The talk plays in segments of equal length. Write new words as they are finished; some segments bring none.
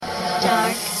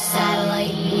Dark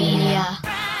Satellite Media.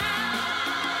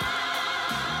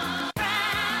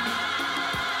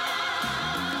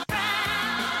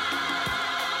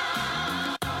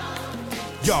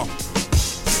 Yo,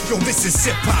 this is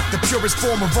hip-hop, the purest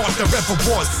form of art there ever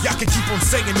was. Y'all can keep on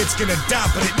saying it's gonna die,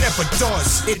 but it never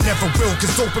does. It never will,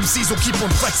 cause dope MCs will keep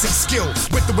on flexing skill.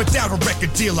 With or without a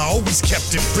record deal, I always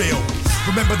kept it real.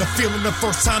 Remember the feeling the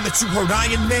first time that you heard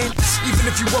Iron Man? Even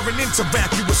if you weren't into rap,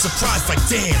 you were surprised like,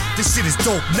 damn, this shit is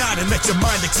dope. Nod and let your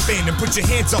mind expand, and put your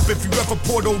hands up if you ever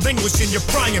poured Old English in your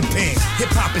frying pan.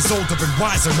 Hip-hop is older and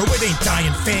wiser, no it ain't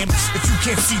dying, fam. If you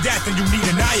can't see that, then you need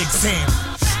an eye exam.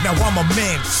 Now I'm a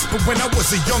man, but when I was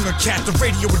a younger cat, the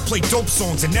radio would play dope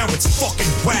songs, and now it's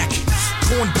fucking whack.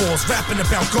 Cornballs rapping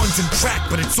about guns and crack,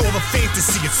 but it's all a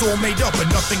fantasy, it's all made up and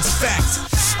nothing's fact.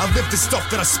 I live the stuff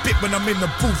that I spit when I'm in the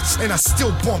booth, and I still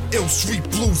bump ill street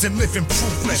blues and live in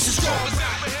proofless.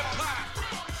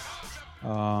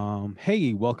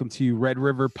 Hey, welcome to Red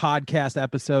River Podcast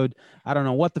episode. I don't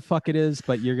know what the fuck it is,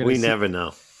 but you're gonna never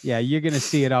know. Yeah, you're gonna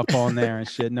see it up on there and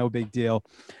shit. No big deal.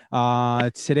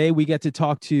 Today we get to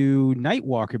talk to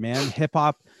Nightwalker, man, hip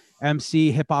hop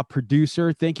MC, hip hop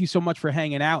producer. Thank you so much for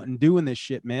hanging out and doing this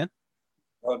shit, man.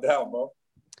 No doubt, bro.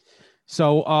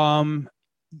 So,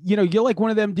 you know, you're like one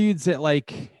of them dudes that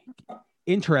like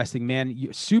interesting, man.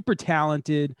 You're super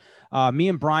talented. Me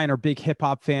and Brian are big hip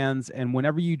hop fans, and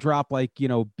whenever you drop like, you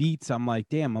know, beats, I'm like,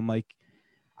 damn,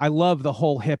 I love the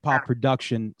whole hip hop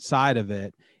production side of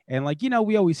it. And like, you know,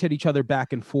 we always hit each other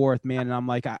back and forth, man. And I'm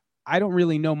like, I don't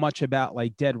really know much about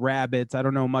like Dead Rabbits. I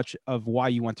don't know much of why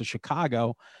you went to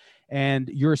Chicago, and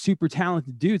you're a super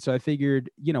talented dude. So I figured,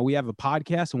 you know, we have a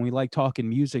podcast and we like talking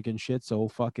music and shit. So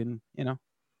fucking, you know,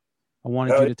 I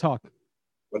wanted you to talk.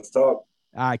 Let's talk.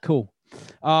 All right, cool.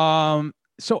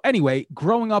 So anyway,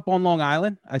 growing up on Long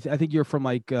Island, I think you're from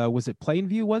like, was it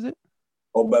Plainview? Was it?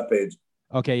 Oh, Bethpage.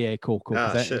 Okay. Yeah. Cool.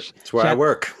 Ah, shit. It's where I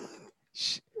work.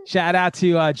 Shout out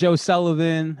to Joe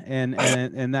Sullivan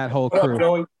and that whole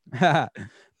crew.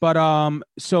 But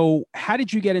so how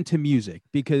did you get into music?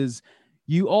 Because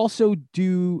you also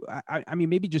do, I mean,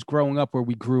 maybe just growing up where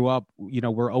we grew up, you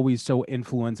know, we're always so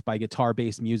influenced by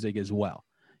guitar-based music as well.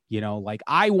 You know, like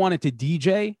I wanted to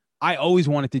DJ. I always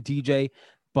wanted to DJ,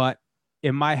 but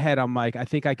in my head, I'm like, I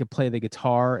think I could play the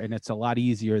guitar, and it's a lot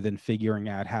easier than figuring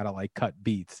out how to like cut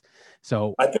beats.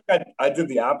 So I think I did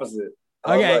the opposite.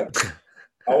 Okay.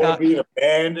 I want to be in a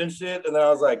band and shit, and then I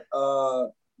was like,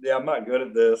 yeah, I'm not good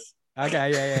at this.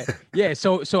 Okay, yeah.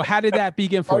 So how did that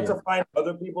begin for you? It's hard to find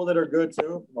other people that are good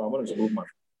too. Well, I'm gonna just move my.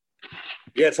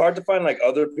 Yeah, it's hard to find like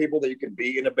other people that you can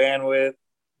be in a band with.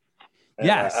 And,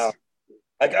 yes.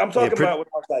 Like I'm talking about when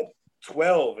I was like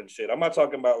 12 and shit. I'm not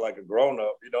talking about like a grown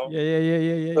up, you know?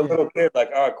 Yeah. A little kid,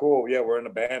 like, oh, cool. Yeah, we're in a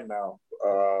band now.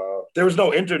 There was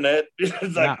no internet.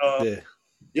 It's like,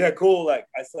 yeah, cool. Like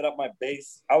I set up my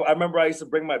bass. I remember I used to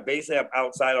bring my bass amp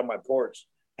outside on my porch.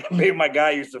 And me and my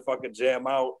guy used to fucking jam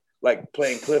out, like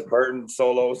playing Cliff Burton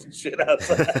solos and shit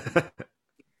outside.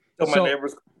 So my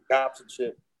neighbors cops and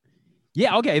shit.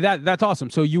 Yeah, okay, that's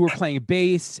awesome. So you were playing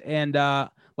bass, and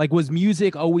like, was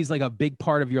music always like a big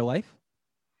part of your life?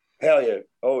 Hell yeah,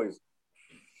 always.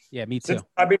 Yeah, me too.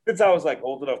 Since I was like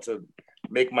old enough to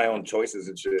make my own choices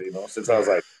and shit, you know, since I was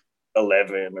like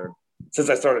 11 or since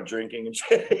I started drinking and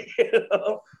shit, you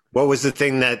know? What was the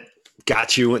thing that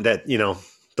got you, that, you know,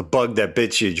 the bug that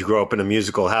bit you? Did you grow up in a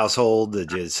musical household?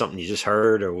 Something you just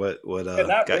heard, or what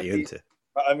got you into?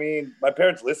 I mean, my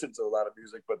parents listened to a lot of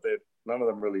music, but none of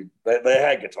them really, they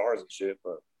had guitars and shit,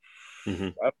 but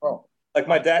I don't know. Like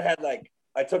my dad had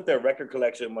I took their record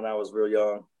collection when I was real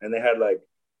young, and they had like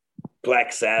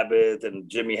Black Sabbath and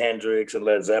Jimi Hendrix and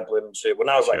Led Zeppelin and shit when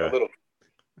I was like a little,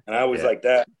 and I was like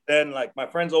that. Then like my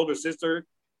friend's older sister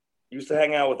used to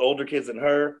hang out with older kids than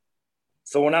her.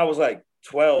 So when I was like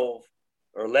 12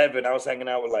 or 11, I was hanging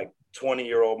out with like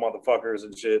 20-year-old motherfuckers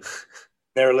and shit.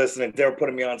 They were listening. They were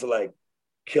putting me on to like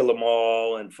Kill 'Em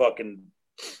All and fucking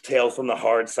Tales from the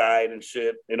Hard Side and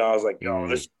shit. You know, I was like, yo,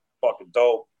 this is fucking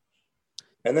dope.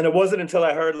 And then it wasn't until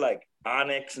I heard like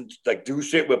Onyx and like do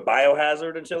shit with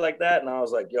Biohazard and shit like that, and I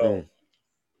was like, yo,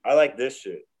 I like this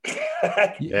shit.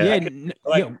 I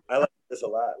like this a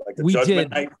lot. Like the Judgment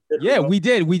Night shit, yeah, we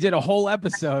did a whole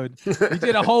episode.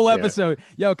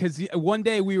 Yo, because one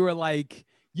day we were like,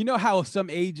 you know how some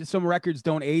records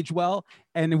don't age well,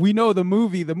 and we know the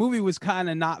movie was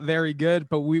kind of not very good,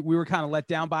 but we were kind of let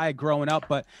down by it growing up.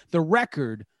 But the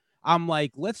record, I'm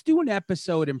like, let's do an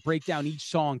episode and break down each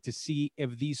song to see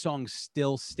if these songs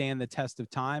still stand the test of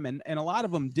time. And a lot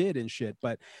of them did and shit.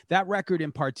 But that record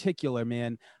in particular,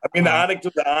 man. I mean, the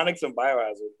Onyx and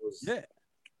Biohazard was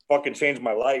fucking changed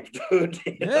my life, dude.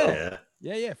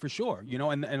 Yeah, for sure. You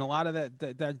know, and a lot of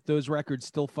that those records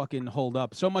still fucking hold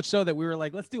up. So much so that we were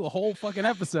like, let's do a whole fucking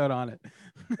episode on it.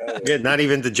 Yeah, not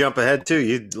even to jump ahead too.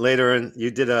 You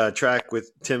did a track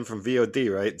with Tim from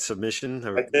VOD, right? Submission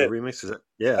or remix? Is that?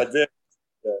 Yeah, I did.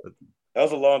 Yeah. That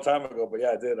was a long time ago, but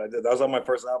yeah, I did. That was on my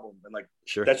first album, and like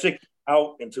that shit came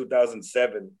out in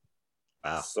 2007.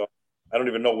 Wow. So I don't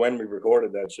even know when we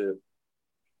recorded that shit,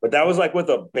 but that was like with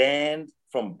a band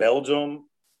from Belgium.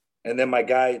 And then my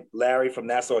guy, Larry from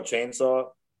Nassau Chainsaw,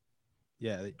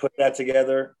 put that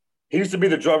together. He used to be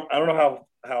the drummer. I don't know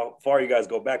how far you guys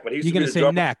go back, but he used to be the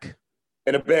drummer. Neck.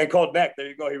 In a band called Neck. There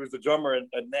you go. He was the drummer in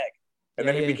Neck. And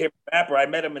then he became a rapper. I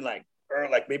met him in like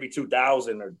maybe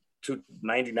 2000 or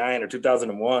 99 or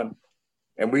 2001.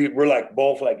 And we were like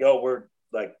both like, yo, we're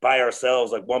like by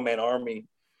ourselves, like one-man army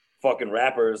fucking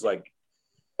rappers. Like,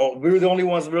 oh, we were the only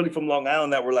ones really from Long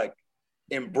Island that were like,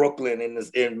 in Brooklyn,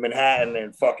 in Manhattan,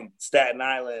 and fucking Staten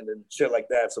Island and shit like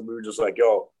that. So we were just like,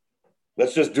 yo,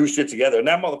 let's just do shit together. And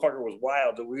that motherfucker was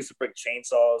wild, dude. We used to bring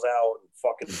chainsaws out and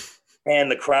fucking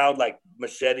hand the crowd like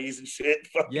machetes and shit.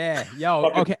 Yeah,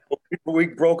 yo, okay. We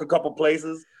broke a couple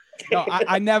places. No,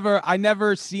 I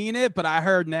never seen it, but I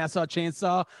heard Nassau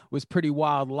Chainsaw was pretty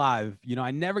wild live. You know,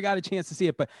 I never got a chance to see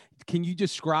it, but can you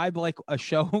describe like a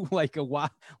show, like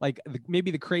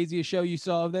maybe the craziest show you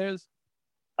saw of theirs?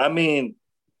 I mean,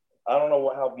 I don't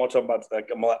know how much I'm about to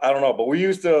like. I don't know, but we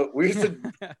used to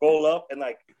roll up and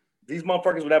like these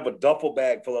motherfuckers would have a duffel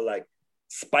bag full of like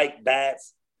spiked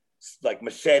bats, like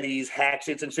machetes,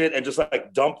 hatchets, and shit, and just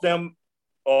like dump them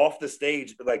off the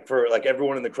stage, like for like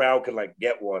everyone in the crowd can like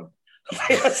get one.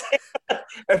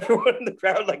 Everyone in the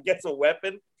crowd like gets a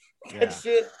weapon and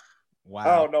shit. Wow.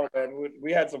 I don't know, man.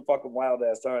 We had some fucking wild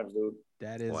ass times, dude.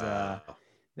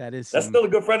 That's still a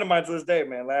good friend of mine to this day,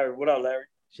 man. Larry, what up, Larry?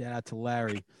 Shout out to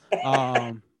Larry.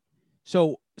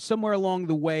 So somewhere along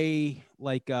the way,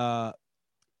 like,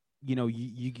 you know,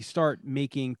 you start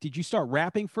making, did you start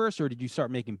rapping first or did you start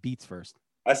making beats first?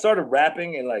 I started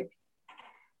rapping and like,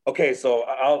 okay, so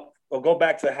I'll go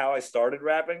back to how I started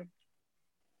rapping.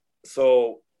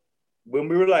 So when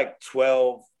we were like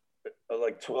 12,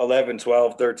 like 11,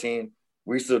 12, 13,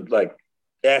 we used to like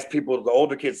ask people, the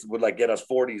older kids would like get us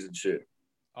 40s and shit.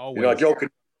 Oh, you know, like, yo, can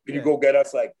you go get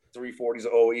us like 340s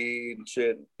of OE and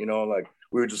shit? You know, like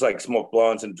we would just like smoke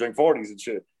blunts and drink 40s and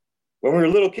shit when we were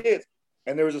little kids.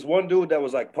 And there was this one dude that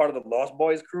was like part of the Lost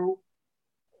Boys crew.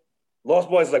 Lost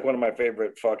Boys is like one of my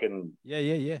favorite fucking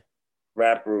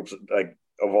rap groups like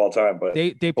of all time. But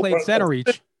they played Center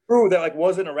Reach. Crew that like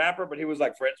wasn't a rapper, but he was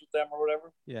like friends with them or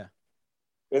whatever. Yeah.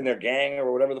 In their gang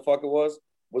or whatever the fuck it was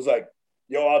like,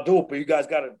 yo, I'll do it, but you guys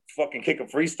got to fucking kick a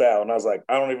freestyle. And I was like,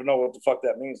 I don't even know what the fuck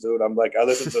that means, dude. I'm like, I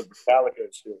listen to Metallica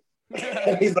and shit.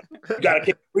 And he's like, you got to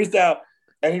kick a freestyle.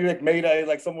 And he like made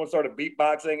like someone started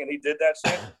beatboxing and he did that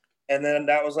shit. And then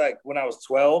that was like when I was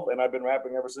 12 and I've been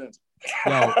rapping ever since.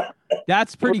 Yo,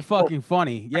 that's pretty fucking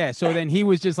funny. Yeah. So then he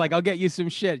was just like, I'll get you some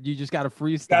shit. You just got to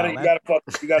freestyle.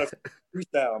 You got to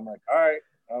freestyle. I'm like, all right,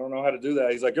 I don't know how to do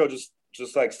that. He's like, yo, just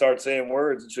like start saying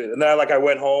words and shit. And then I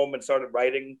went home and started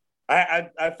writing.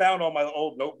 I found all my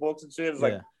old notebooks and shit. It's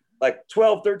like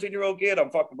 12, 13-year-old kid.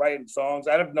 I'm fucking writing songs.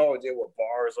 I have no idea what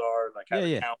bars are, like how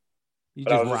to count.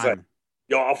 But I was just like,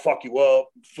 yo, I'll fuck you up.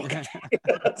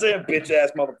 I'm saying bitch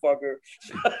ass motherfucker.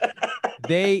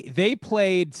 They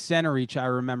played Center Reach, I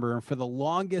remember, and for the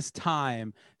longest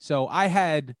time. So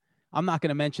I'm not going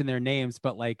to mention their names,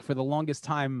 but like for the longest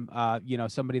time, you know,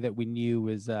 somebody that we knew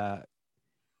was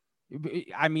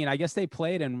I mean, I guess they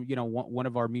played and, you know, one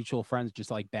of our mutual friends just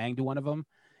like banged one of them.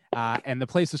 And the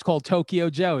place was called Tokyo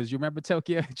Joe's. You remember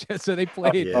Tokyo Joe? So they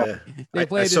played. Oh, yeah.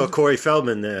 I saw Corey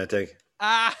Feldman there, I think.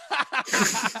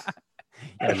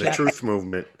 And the Truth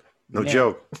Movement. No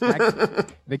joke.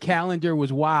 The calendar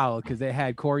was wild because they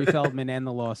had Corey Feldman and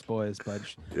the Lost Boys. But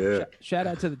shout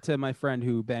out to my friend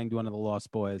who banged one of the Lost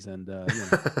Boys, and you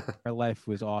know, her life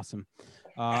was awesome.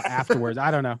 Afterwards, I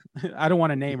don't know. I don't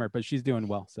want to name her, but she's doing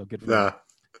well, so good for her.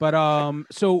 But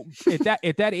so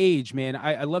at that age, man,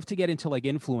 I love to get into like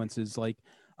influences. Like,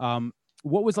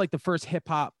 what was like the first hip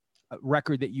hop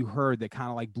record that you heard that kind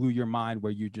of like blew your mind,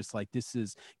 where you're just like, this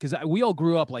is, because we all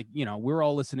grew up like, you know, we're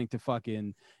all listening to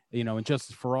fucking, you know,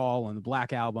 Injustice for All and the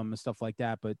Black Album and stuff like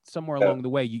that. But somewhere along the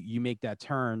way, you make that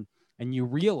turn and you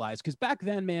realize, because back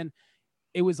then, man,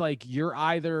 it was like you're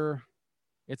either.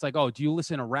 It's like, oh, do you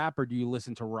listen to rap or do you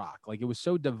listen to rock? Like it was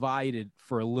so divided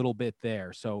for a little bit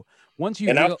there. So once you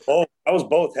I was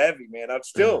both heavy, man. I'm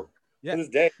still to this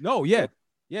day. No, yeah,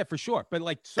 for sure. But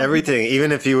like everything,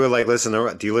 even if you were like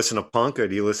do you listen to punk or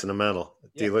do you listen to metal?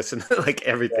 Do you listen to like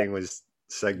everything was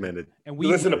segmented. And we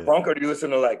listen to punk, or do you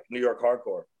listen to like New York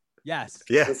hardcore? Yes.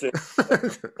 Yeah.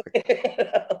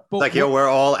 Like, yo, we're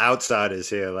all outsiders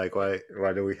here. Like, why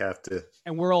do we have to?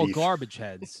 And we're all garbage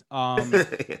heads.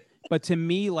 But to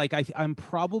me, like, I'm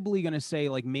probably gonna say,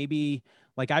 like, maybe,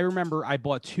 like, I remember I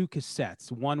bought 2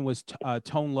 cassettes. One was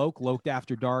Tone Loc, Loked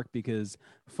After Dark, because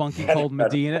Funky Cold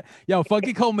Medina.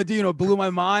 Funky Cold Medina blew my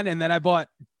mind. And then I bought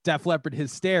Def Leppard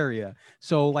Hysteria.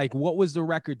 So, like, what was the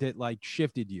record that, like,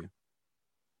 shifted you?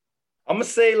 I'm gonna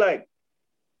say, like,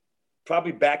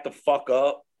 probably Back the Fuck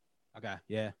Up. Okay,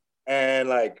 yeah. And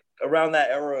like around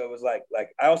that era, it was like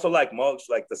I also like Muggs,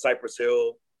 like the Cypress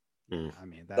Hill. I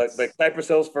mean, that's like Cypress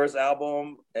Hill's first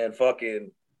album, and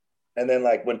then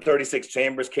like when 36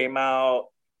 Chambers came out,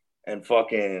 and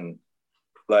fucking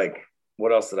like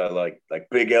what else did I like? Like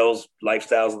Big L's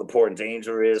Lifestyles of the Poor and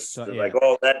Dangerous. So, yeah. Like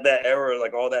all that era,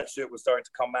 like all that shit was starting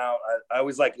to come out. I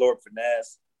always like Lord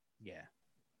Finesse. Yeah.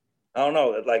 I don't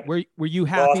know. Like, were you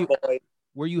happy?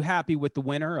 Were you happy with the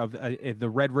winner of the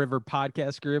Red River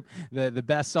podcast group? The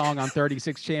best song on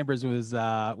 36 Chambers was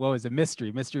what was it? Mystery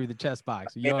of the Chess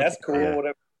Box. That's cool. Yeah.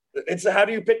 Whatever. It's how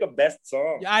do you pick a best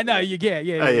song? Yeah, I know you get.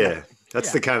 Yeah. Yeah.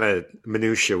 That's the kind of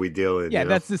minutia we deal in. Yeah,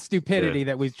 that's the stupidity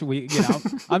that we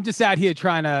I'm just out here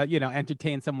trying to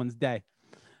entertain someone's day.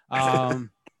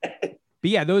 But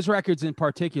yeah, those records in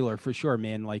particular, for sure,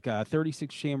 man. Like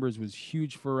 36 Chambers was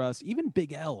huge for us. Even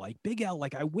Big L,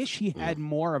 like I wish he had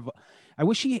more of. I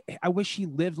wish he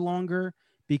lived longer,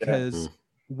 because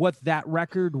what that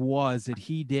record was that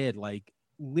he did, like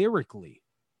lyrically,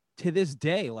 to this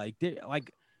day, like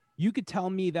you could tell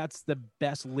me that's the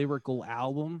best lyrical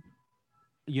album,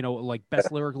 like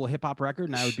best lyrical hip hop record,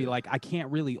 and I would be like, I can't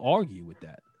really argue with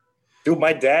that. Dude,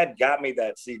 my dad got me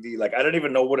that CD. Like, I didn't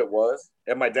even know what it was.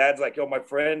 And my dad's like, yo, my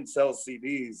friend sells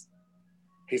CDs.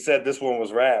 He said this one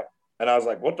was rap. And I was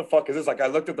like, what the fuck is this? Like, I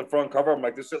looked at the front cover. I'm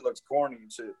like, this shit looks corny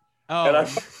and shit. Oh.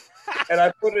 And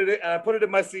I put it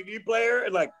in my CD player.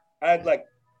 And like, I had like,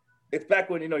 it's back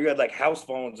when, you had like house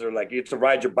phones, or like you had to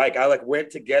ride your bike. I like went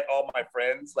to get all my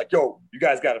friends. Like, yo, you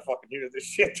guys got to fucking hear this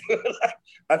shit. Like,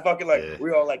 I fucking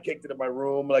we all like kicked it in my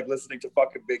room, like listening to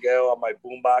fucking Big L on my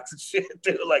boombox and shit.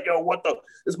 Dude, like, yo, what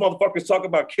this motherfucker's talking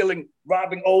about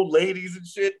robbing old ladies and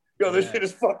shit. Yo, this shit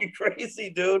is fucking crazy,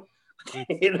 dude.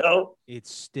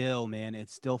 It's still, man,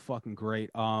 it's still fucking great.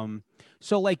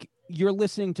 So like you're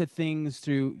listening to things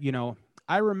through,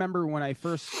 I remember when I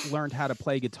first learned how to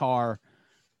play guitar,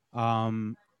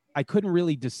 I couldn't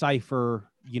really decipher,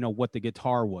 what the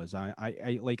guitar was.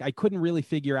 I couldn't really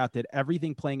figure out that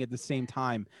everything playing at the same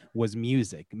time was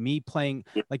music. Me playing,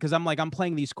 cause I'm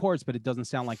playing these chords, but it doesn't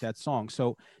sound like that song.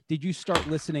 So did you start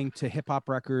listening to hip hop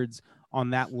records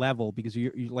on that level? Because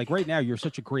you're like right now, you're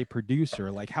such a great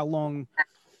producer. Like how long,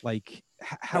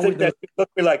 how would that took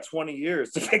me like 20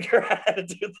 years to figure out how to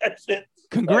do that shit.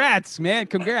 Congrats, man.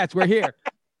 Congrats. We're here.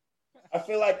 I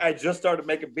feel like I just started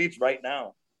making beats right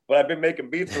now, but I've been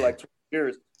making beats for like 20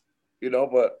 years,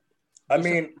 but I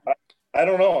mean, I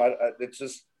don't know. It's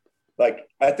just like,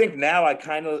 I think now I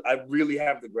really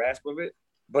have the grasp of it,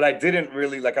 but I didn't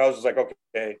really I was just like,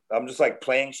 okay, I'm just like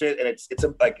playing shit. And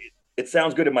it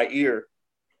sounds good in my ear.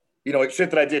 It's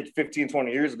shit that I did 15,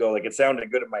 20 years ago. Like it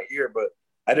sounded good in my ear, but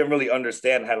I didn't really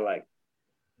understand how to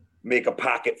make a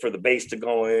pocket for the bass to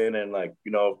go in. And I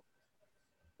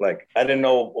didn't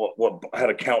know how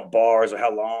to count bars or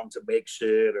how long to make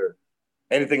shit or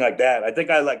anything like that. I think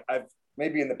I've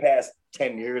maybe in the past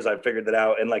 10 years, I figured that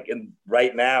out. And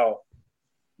right now,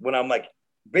 when I'm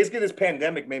basically this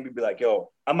pandemic made me be like,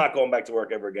 yo, I'm not going back to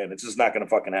work ever again. It's just not going to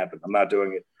fucking happen. I'm not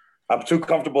doing it. I'm too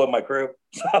comfortable in my crib.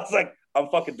 So I was like, I'm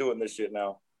fucking doing this shit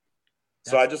now.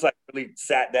 So I just really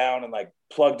sat down and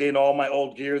plugged in all my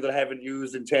old gear that I haven't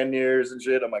used in 10 years and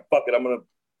shit. I'm like, fuck it. I'm going to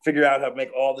figure out how to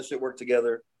make all this shit work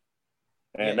together.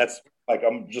 And that's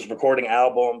I'm just recording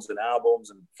albums and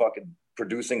fucking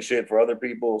producing shit for other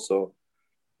people. So,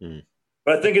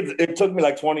 but I think it took me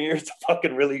 20 years to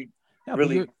fucking really.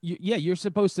 You're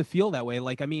supposed to feel that way.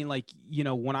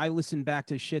 When I listen back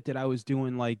to shit that I was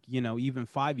doing, even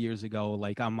 5 years ago,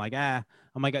 I'm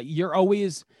like, you're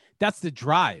always, that's the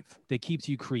drive that keeps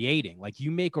you creating.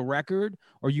 You make a record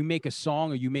or you make a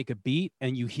song or you make a beat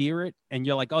and you hear it and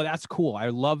you're like, oh, that's cool. I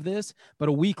love this. But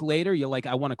a week later, you're like,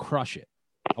 I want to crush it.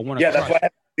 I want to. Yeah, that's why I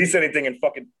haven't released anything in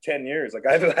fucking 10 years.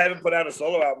 I haven't put out a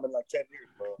solo album in 10 years,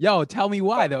 bro. Yo, tell me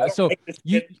why though. So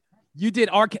you did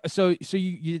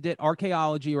you did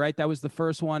Archaeology, right? That was the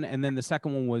first one, and then the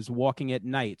second one was Walking at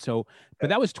Night. So, but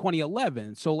that was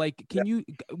 2011. So, what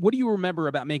do you remember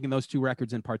about making those two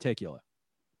records in particular?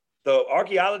 So,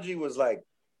 Archaeology was a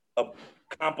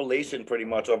compilation, pretty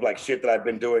much, of shit that I've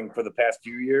been doing for the past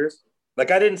few years.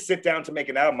 Like I didn't sit down to make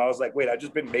an album. I was like, wait, I've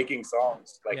just been making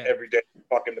songs like every day,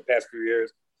 fucking the past few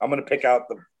years. I'm gonna pick out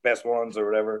the best ones or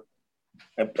whatever.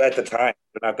 And at the time,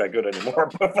 they're not that good anymore.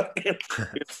 But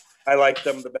I liked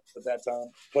them the best at that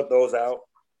time. Put those out.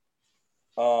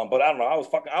 But I don't know. I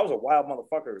was a wild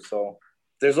motherfucker. So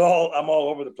I'm all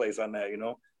over the place on that, you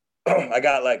know. I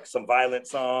got like some violent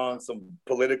songs, some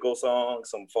political songs,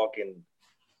 some fucking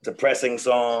depressing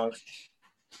songs.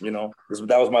 You know,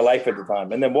 that was my life at the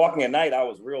time. And then Walking at Night, I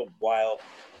was real wild.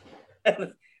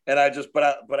 And I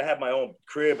had my own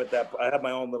crib I had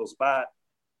my own little spot.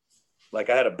 Like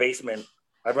I had a basement.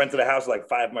 I rented a house with like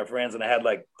 5 of my friends, and I had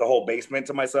like the whole basement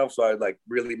to myself. So I like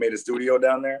really made a studio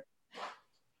down there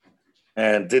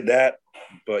and did that.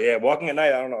 But yeah, Walking at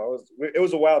Night, I don't know. It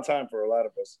was a wild time for a lot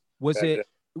of us.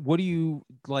 What do you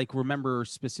like remember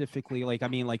specifically? Like, I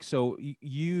mean, like, so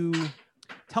you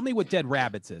tell me what Dead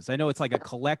Rabbits is. I know it's like a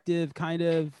collective kind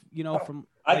of, you know, from.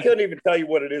 Like, I couldn't even tell you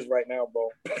what it is right now, bro.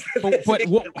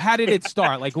 but how did it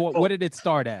start? Like, what did it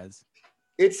start as?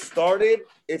 It started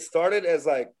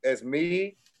as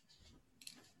me,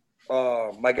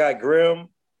 my guy Grim,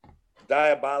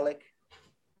 Diabolic,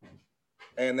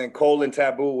 and then Cole and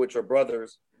Taboo, which are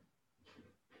brothers.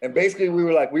 And basically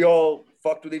we all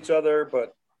fucked with each other,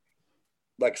 but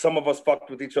like some of us fucked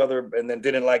with each other and then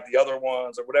didn't like the other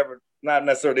ones or whatever. Not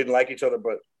necessarily didn't like each other,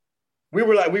 but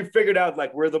we figured out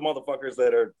like we're the motherfuckers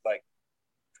that are like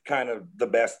kind of the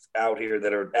best out here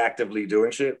that are actively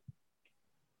doing shit.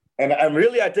 And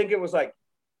I think it was like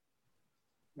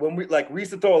when we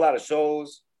used to throw a lot of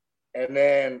shows, and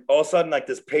then all of a sudden like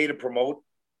this pay to promote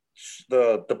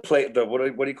what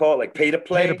do you call it? Like pay to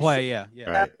play, yeah.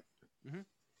 Right. Mm-hmm.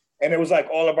 And it was like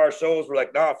all of our shows were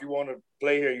like, nah, if you want to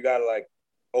play here, you gotta like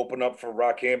open up for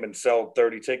Rakim and sell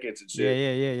 30 tickets and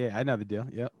shit. Yeah. I know the deal.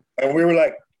 Yep. And we were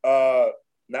like,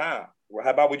 nah. How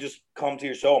about we just come to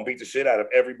your show and beat the shit out of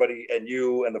everybody and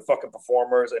you and the fucking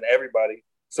performers and everybody.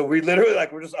 So we literally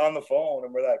we're just on the phone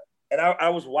and we're like, and I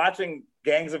was watching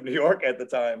Gangs of New York at the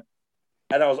time,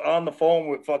 and I was on the phone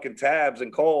with fucking Tabs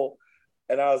and Cole,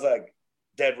 and I was like,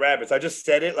 Dead Rabbits. I just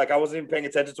said it like I wasn't even paying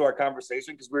attention to our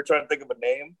conversation because we were trying to think of a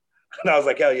name. And I was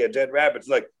like, hell yeah, Dead Rabbits.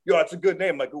 Like, yo, that's a good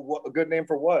name. Like, a good name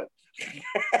for what?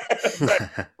 Like,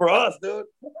 for us, dude.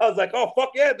 I was like, oh,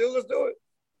 fuck yeah, dude, let's do it.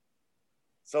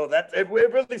 So it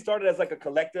really started as like a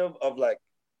collective of like,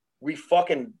 we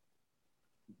fucking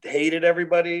hated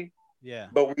everybody. Yeah.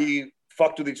 But we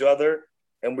fucked with each other.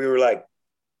 And we were like,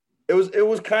 it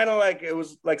was kind of like, it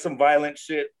was like some violent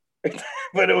shit.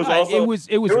 But it was also,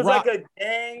 it was like a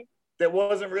gang that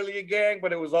wasn't really a gang,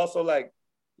 but it was also like,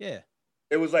 yeah.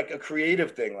 It was like a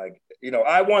creative thing. Like, you know,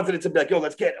 I wanted it to be like, yo,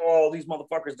 let's get all these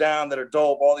motherfuckers down that are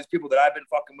dope, all these people that I've been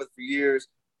fucking with for years.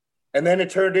 And then it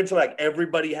turned into like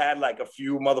everybody had like a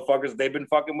few motherfuckers they've been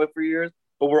fucking with for years,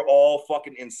 but we're all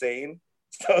fucking insane.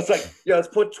 So it's like, yo, let's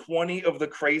put 20 of the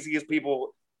craziest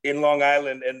people in Long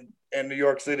Island and New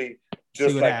York City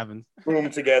just like happens. Room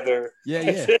together.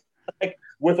 Yeah. Like,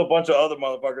 with a bunch of other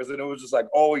motherfuckers. And it was just like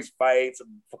always fights and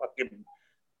fucking.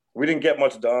 We didn't get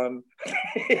much done.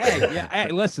 Hey,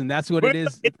 listen, that's what it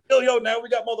is. It's still, yo, now we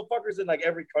got motherfuckers in like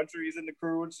every country in the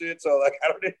crew and shit. So like,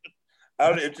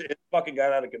 it fucking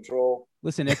got out of control.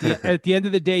 Listen, at the end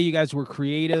of the day, you guys were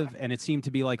creative, and it seemed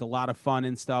to be like a lot of fun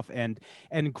and stuff. And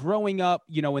growing up,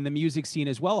 you know, in the music scene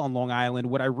as well on Long Island,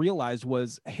 what I realized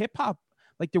was hip hop.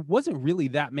 Like there wasn't really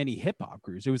that many hip hop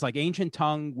crews. It was like Ancient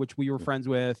Tongue, which we were friends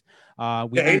with.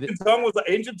 Ancient Tongue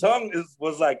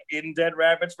was like in Dead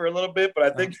Rabbits for a little bit, but I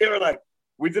think they were like,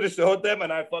 we did a show with them,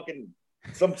 and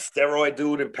some steroid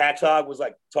dude in Patch Hog was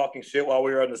like talking shit while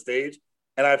we were on the stage,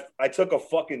 and I took a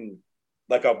fucking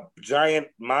like a giant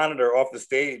monitor off the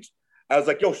stage. I was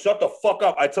like, yo, shut the fuck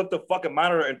up. I took the fucking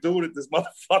monitor and threw it at this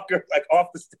motherfucker like off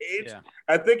the stage. Yeah.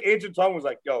 I think Ancient Tongue was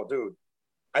like, yo, dude,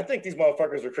 I think these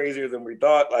motherfuckers are crazier than we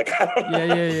thought. Like, I don't know.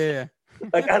 Yeah.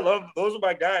 Like, those are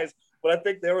my guys. But I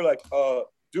think they were like,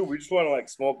 dude, we just want to like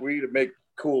smoke weed and make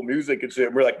cool music and shit.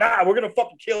 And we're like, nah, we're going to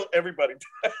fucking kill everybody.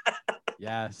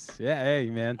 Yes. Yeah. Hey,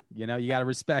 man, you know, you got to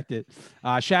respect it.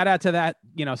 Shout out to that,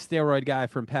 you know, steroid guy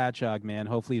from Patch Hog, man.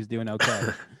 Hopefully he's doing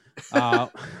okay.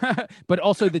 But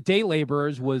also the Day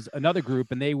Laborers was another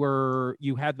group, and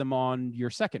you had them on your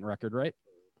second record, right?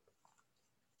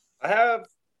 Are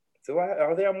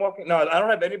they on Walking? No, I don't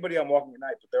have anybody on Walking at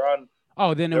Night, but they're on.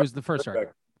 Oh, then it was the first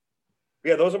record.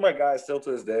 Yeah, those are my guys still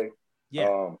to this day.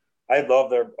 Yeah. I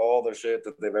love all their shit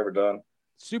that they've ever done.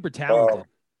 Super talented.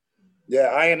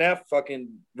 Yeah, INF fucking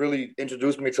really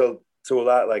introduced me to a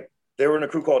lot. Like they were in a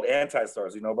crew called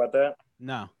Anti-Stars. You know about that?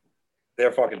 No.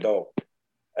 They're fucking dope.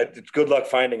 It's good luck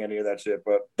finding any of that shit,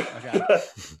 but okay.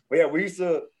 But yeah, we used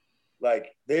to like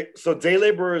Day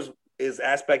Laborers is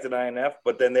Aspect and INF,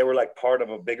 but then they were like part of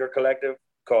a bigger collective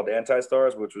called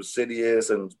Anti-Stars, which was Sidious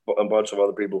and a bunch of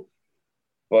other people.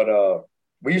 But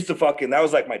we used to that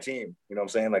was like my team, you know what I'm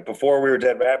saying? Like before we were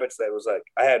Dead Rabbits, that was like,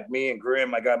 I had me and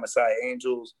Grim, I got Messiah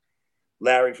Angels,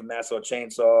 Larry from Nassau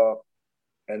Chainsaw,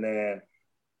 and then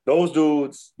those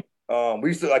dudes, we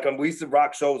used to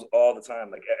rock shows all the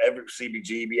time, like every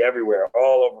CBGB, everywhere,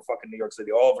 all over fucking New York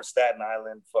City, all over Staten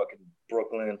Island, fucking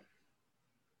Brooklyn.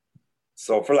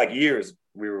 So for like years,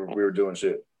 we were doing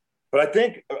shit. But I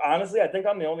think, honestly,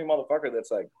 I'm the only motherfucker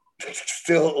that's like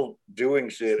still doing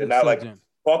shit. And now, like,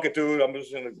 fuck it, dude, I'm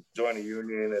just gonna join a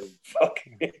union and fuck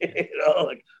it. You know,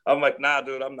 like, I'm like, nah,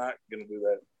 dude, I'm not gonna do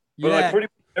that. But like pretty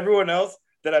much everyone else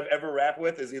that I've ever rapped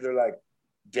with is either like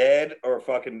dead or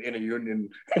fucking in a union.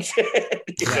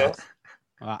 You know?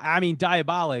 I mean,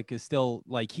 Diabolik is still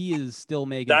like, he is still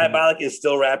making. Diabolik is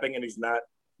still rapping, and he's not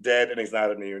dead, and he's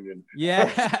not in the union. Yeah.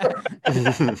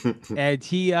 And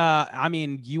he, I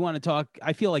mean, you want to talk?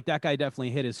 I feel like that guy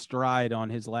definitely hit his stride on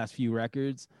his last few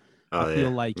records. I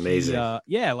feel like amazing.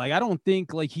 Like I don't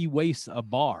think like he wastes a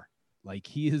bar. Like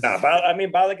he is. Nah, I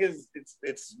mean, Bolik is.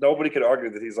 It's nobody could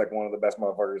argue that he's like one of the best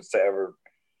motherfuckers to ever.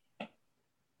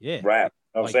 Yeah. Rap.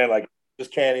 You know what I'm saying? Like,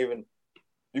 just can't even.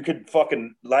 You could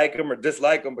fucking like him or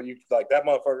dislike him, but you like that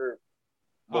motherfucker.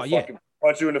 Will fucking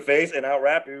punch you in the face and out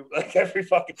rap you like every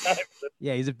fucking time.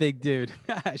 Yeah, he's a big dude.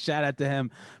 Shout out to him.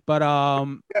 But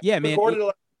yeah, man.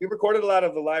 We recorded a lot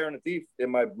of The Liar and the Thief in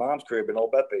my mom's crib in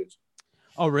Old Bethpage.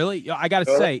 Oh, really? I got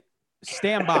to say,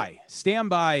 Stand By. Stand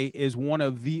By is one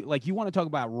of the, like, you want to talk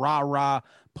about rah,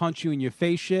 punch you in your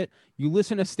face shit. You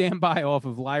listen to Stand By off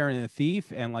of Liar and the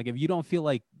Thief, and, like, if you don't feel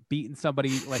like beating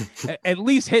somebody, like, at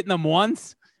least hitting them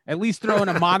once, at least throwing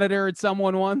a monitor at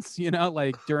someone once, you know,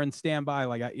 like, during Stand By,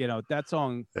 like, you know, that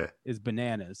song is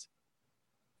bananas.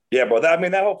 Yeah, bro.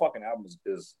 That whole fucking album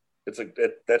is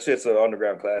that shit's an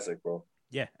underground classic, bro.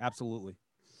 Yeah, absolutely.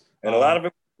 And a lot of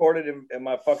it recorded in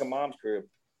my fucking mom's crib.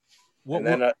 And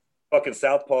then fucking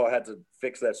Southpaw had to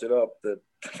fix that shit up.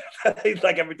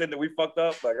 Like everything that we fucked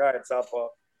up. Like, all right, Southpaw,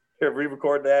 here,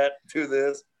 re-record that, do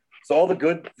this. So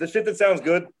the shit that sounds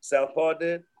good, Southpaw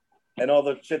did. And all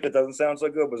the shit that doesn't sound so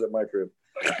good was at my crib.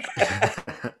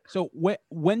 So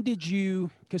when did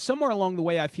you, because somewhere along the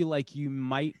way, I feel like you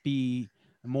might be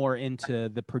more into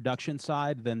the production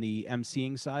side than the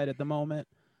emceeing side at the moment.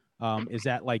 Is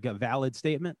that like a valid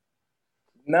statement?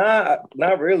 Nah,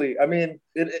 not really. I mean,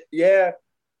 yeah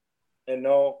and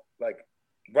no. Like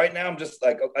right now, I'm just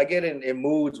like, I get in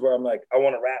moods where I'm like, I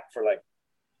want to rap for like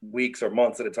weeks or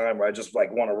months at a time, where I just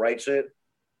like want to write shit.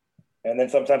 And then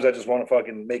sometimes I just want to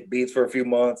fucking make beats for a few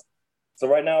months. So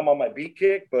right now I'm on my beat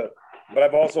kick, but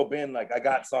I've also been like, I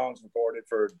got songs recorded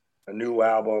for a new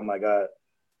album. I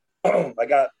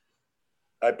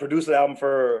produced an album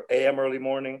for AM Early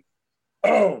Morning.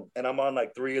 And I'm on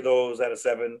like 3 of those out of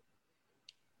 7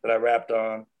 that I rapped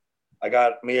on. I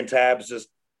got me and Tabs just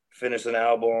finished an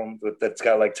album that's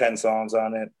got like 10 songs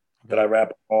on it that I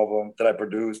rapped all of them that I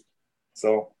produced.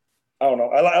 So I don't know.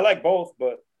 I like both,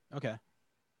 but okay.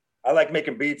 I like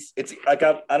making beats. It's like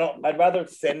I'd rather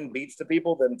send beats to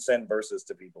people than send verses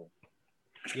to people.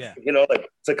 Yeah. You know, like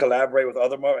to collaborate with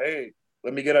other hey,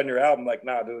 let me get on your album. Like,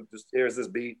 nah, dude, just here's this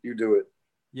beat, you do it.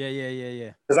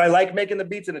 Yeah. Because I like making the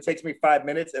beats and it takes me 5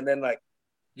 minutes, and then like,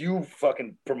 you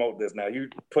fucking promote this now. You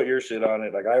put your shit on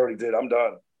it. Like I already did. I'm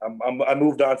done. I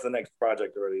moved on to the next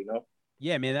project already. You know.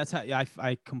 Yeah, man. That's how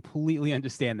I completely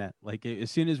understand that. Like as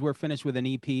soon as we're finished with an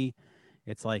EP,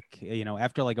 it's like, you know,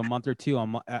 after like a month or two,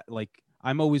 I'm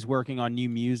always working on new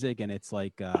music, and it's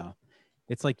like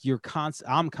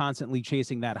I'm constantly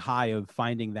chasing that high of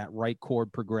finding that right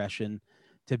chord progression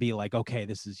to be like, okay,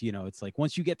 this is, you know, it's like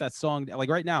once you get that song, like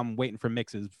right now I'm waiting for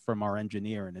mixes from our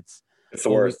engineer, and it's the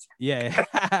worst. Yeah.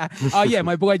 Oh yeah,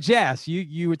 my boy Jazz.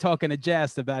 You were talking to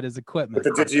Jazz about his equipment.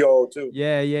 With the Digio too.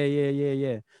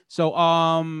 Yeah. So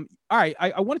all right,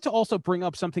 I wanted to also bring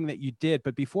up something that you did,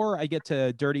 but before I get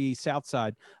to Dirty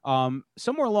Southside,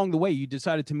 somewhere along the way you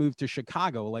decided to move to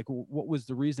Chicago. Like, what was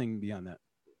the reasoning beyond that?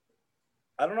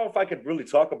 I don't know if I could really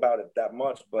talk about it that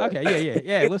much, but okay,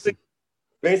 yeah. Listen.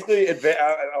 Basically,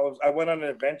 I went on an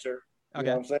adventure. You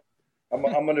know what I'm saying?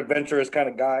 I'm an adventurous kind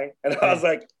of guy, and I was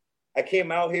like, I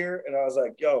came out here and I was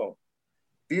like, yo,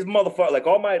 these motherfuckers, like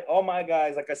all my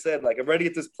guys, like I said, like already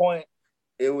at this point,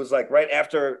 it was like right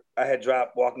after I had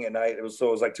dropped Walking at Night. It was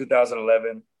like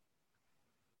 2011,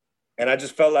 and I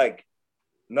just felt like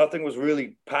nothing was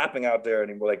really popping out there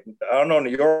anymore. Like I don't know,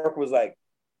 New York was like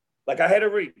I had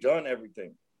already done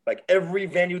everything. Like every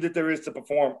venue that there is to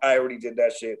perform, I already did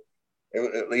that shit.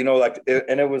 You know, like,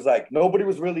 and it was like nobody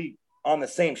was really on the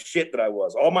same shit that I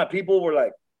was. All my people were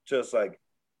like just like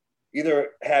either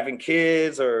having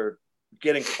kids or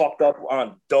getting fucked up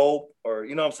on dope, or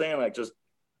you know what I'm saying, like just,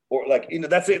 or like, you know,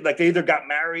 that's it. Like they either got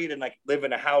married and like live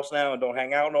in a house now and don't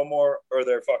hang out no more, or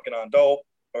they're fucking on dope,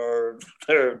 or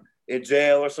they're in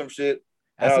jail or some shit.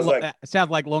 And I was like, it sounds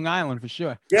like Long Island for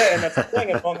sure. yeah, and that's the thing.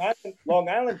 And Long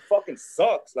Island fucking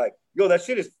sucks. Like, yo, that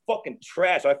shit is fucking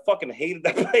trash. I fucking hated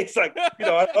that place. Like, you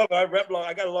know, I rep Long.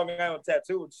 I got a Long Island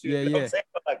tattoo and shit. Yeah, you know what I'm saying?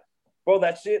 But like, bro,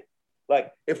 that shit.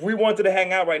 Like, if we wanted to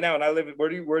hang out right now, and I live in, where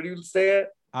do you stay at?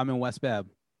 I'm in West Bab.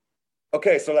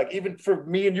 Okay, so like, even for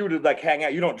me and you to like hang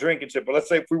out, you don't drink and shit. But let's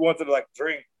say if we wanted to like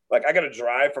drink, like I got to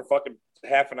drive for fucking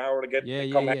half an hour to get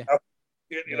come out.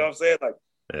 You know what I'm saying? Like,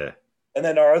 yeah. And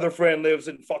then our other friend lives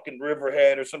in fucking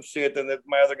Riverhead or some shit. And then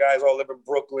my other guys all live in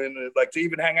Brooklyn. And like to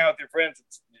even hang out with your friends,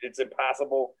 it's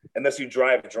impossible unless you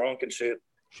drive drunk and shit.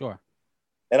 Sure.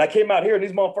 And I came out here and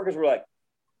these motherfuckers were like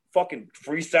fucking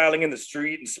freestyling in the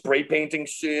street and spray painting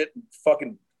shit. And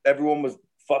fucking everyone was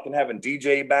fucking having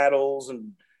DJ battles.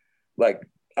 And like,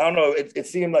 I don't know. It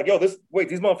seemed like, yo, these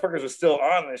motherfuckers are still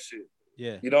on this shit.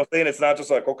 Yeah. You know what I'm saying? It's not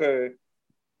just like, okay,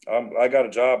 I got a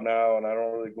job now and I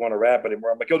don't really want to rap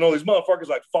anymore. I'm like, yo, no, these motherfuckers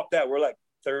like, fuck that. We're like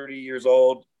 30 years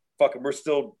old. Fucking, we're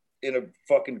still in a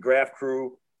fucking graph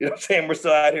crew. You know what I'm saying? We're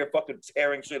still out here fucking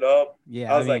tearing shit up.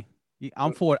 Yeah, I mean, like,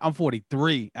 I'm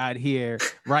 43 out here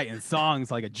writing songs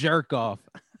like a jerk off.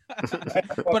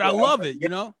 But I love it, you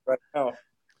know? Right now.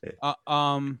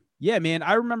 Yeah, man.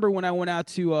 I remember when I went out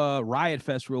to Riot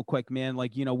Fest real quick, man.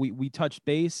 Like, you know, we touched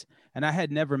base and I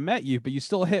had never met you, but you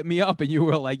still hit me up and you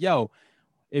were like, yo,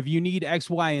 if you need X,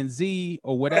 Y, and Z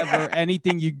or whatever,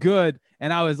 anything you good.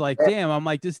 And I was like, damn, I'm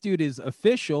like, this dude is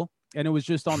official. And it was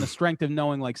just on the strength of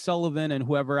knowing like Sullivan and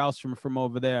whoever else from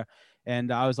over there.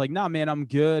 And I was like, nah, man, I'm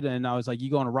good. And I was like,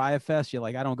 you going to Riot Fest? You're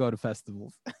like, I don't go to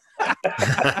festivals.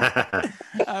 I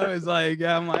was like,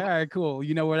 I'm like, all right, cool.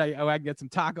 You know where I can get some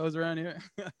tacos around here?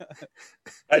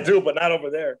 I do, but not over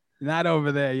there. Not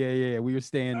over there. Yeah. We were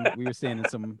staying in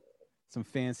some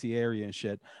fancy area and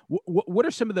shit. What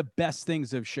are some of the best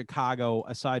things of Chicago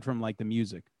aside from like the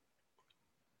music?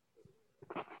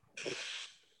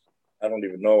 I don't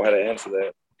even know how to answer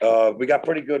that. We got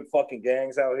pretty good fucking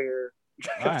gangs out here.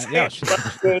 All right, yeah.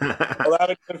 A lot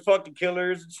of good fucking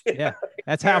killers. Yeah,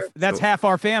 that's half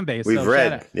our fan base. We've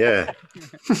read, yeah.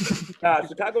 Nah,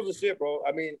 Chicago's a shit, bro.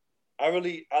 I mean,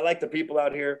 I like the people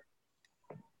out here.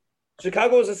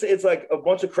 Chicago it's like a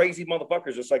bunch of crazy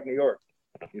motherfuckers, just like New York.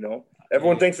 You know,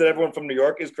 everyone thinks that everyone from New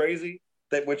York is crazy,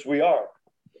 which we are.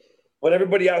 But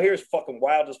everybody out here is fucking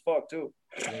wild as fuck too.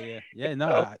 Yeah.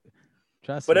 No,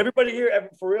 trust but me. everybody here,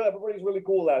 for real, everybody's really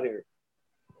cool out here.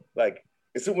 Like,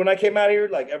 so when I came out here,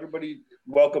 like everybody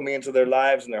welcomed me into their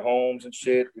lives and their homes and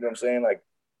shit. You know what I'm saying? Like,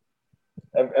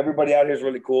 everybody out here is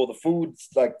really cool. The food's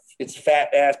like, it's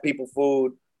fat ass people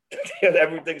food.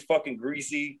 Everything's fucking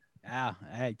greasy. Ah,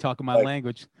 hey, talking my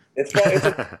language. It's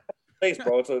a place,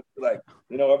 bro. It's a, like,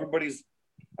 you know, everybody's,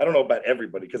 I don't know about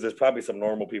everybody because there's probably some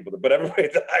normal people, but everybody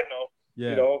that I know,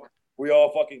 you know, we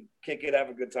all fucking kick it, have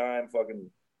a good time, fucking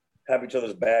have each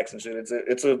other's backs and shit.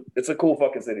 It's a cool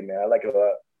fucking city, man. I like it a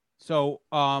lot. So,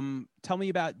 tell me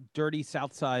about Dirty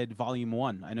Southside Volume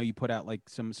 1. I know you put out like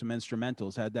some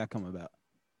instrumentals. How'd that come about?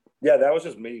 Yeah, that was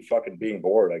just me fucking being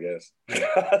bored, I guess.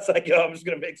 It's like, yo, I'm just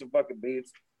gonna make some fucking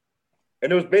beats.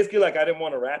 And it was basically like I didn't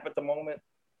want to rap at the moment.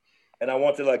 And I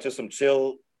wanted like just some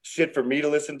chill shit for me to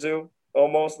listen to,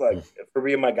 almost like for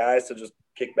me and my guys to just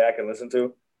kick back and listen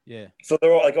to. Yeah. So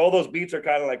they're all like, all those beats are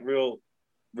kind of like real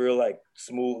like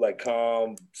smooth, like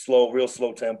calm, slow, real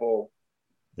slow tempo.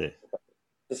 Yeah.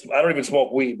 I don't even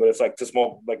smoke weed, but it's like to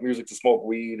smoke like music to smoke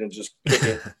weed and just kick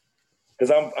it.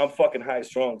 Because I'm fucking high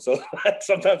strung, so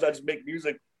sometimes I just make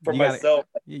music for myself.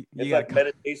 It's like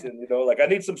meditation, you know. Like I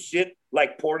need some shit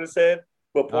like Portishead,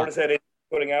 but Portishead ain't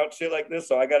putting out shit like this,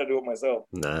 so I got to do it myself.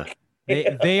 Nah,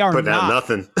 they are putting not. out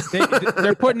nothing.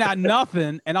 They're putting out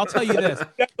nothing, and I'll tell you this: if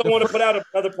you don't want to put out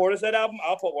another Portishead album,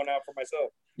 I'll put one out for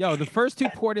myself. Yo, the first two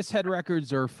Portishead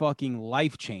records are fucking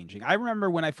life changing. I remember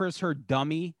when I first heard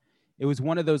 "Dummy." It was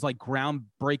one of those like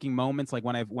groundbreaking moments, like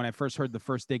when I first heard the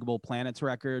first Digable Planets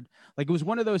record. Like it was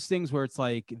one of those things where it's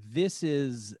like, this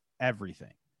is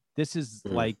everything. This is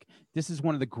this is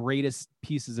one of the greatest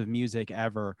pieces of music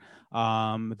ever.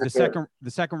 The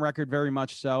second record, very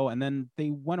much so. And then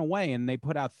they went away and they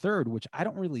put out Third, which I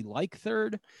don't really like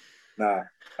Third. Nah,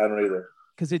 I don't either.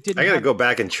 Because it didn't. I gotta go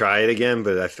back and try it again,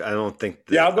 but I don't think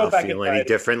that I'll go back feel and any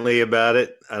differently about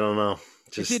it. I don't know.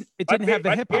 Just it didn't have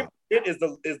the hip hop. It is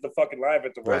the fucking live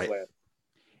at the Roseland.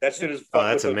 That shit is. Oh,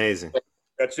 that's amazing.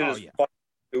 That shit is fucking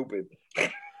stupid.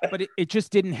 But it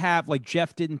just didn't have like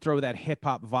Jeff didn't throw that hip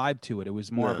hop vibe to it. It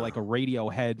was more of like a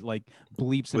Radiohead, like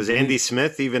bleeps. Was Andy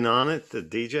Smith even on it, the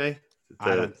DJ?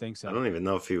 I don't think so. I don't even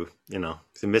know if he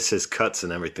missed his cuts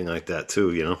and everything like that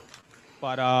too,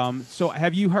 But so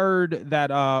have you heard that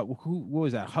what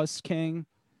was that? Huss King?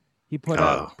 He put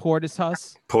out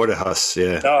Portishead. Portishead,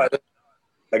 yeah. No,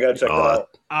 I gotta check that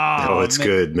out. Oh, it's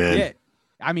good, man. Yeah.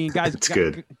 I mean, guys, it's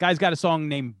good. Guy's got a song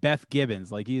named Beth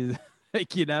Gibbons. Like he's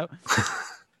like,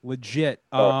 legit.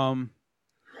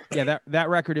 Yeah, that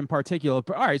record in particular.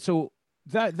 But all right, so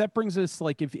that brings us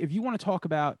like if you want to talk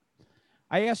about,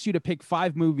 I asked you to pick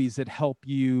 5 movies that help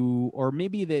you, or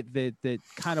maybe that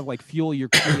kind of like fuel your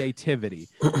creativity.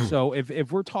 So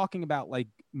if we're talking about like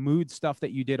mood stuff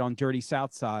that you did on Dirty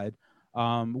South Side,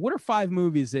 what are 5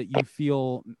 movies that you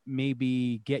feel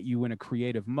maybe get you in a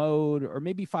creative mode, or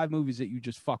maybe 5 movies that you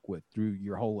just fuck with through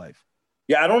your whole life?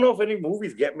 Yeah, I don't know if any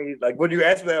movies get me. Like when you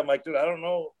ask me that, I'm like, dude, I don't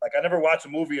know. Like I never watch a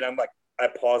movie and I'm like, I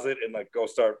pause it and like go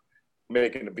start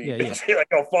making the beat. Yeah. Like,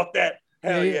 oh, fuck that.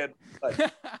 Hell yeah. Like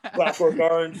Clockwork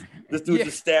Orange. This dude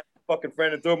just stabbed a fucking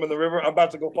friend and threw him in the river. I'm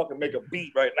about to go fucking make a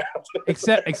beat right now.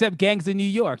 except Gangs in New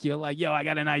York. You're like, yo, I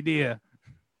got an idea.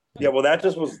 Yeah, well, that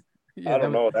just was, I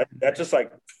don't know. That just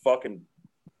like fucking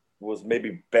was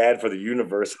maybe bad for the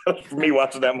universe for me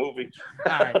watching that movie.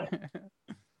 All right.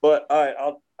 But all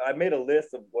right, I made a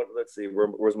list of what. Let's see,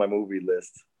 where's my movie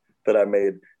list that I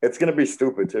made? It's gonna be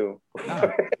stupid too.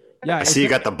 Yeah, I see you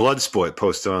got the Bloodsport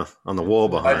poster on the wall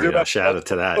behind you. Shout out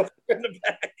to that.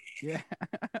 Yeah.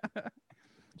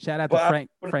 Shout out to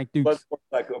Frank Dukes.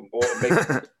 Like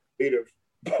creative.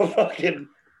 Fucking.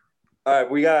 All right,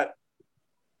 we got.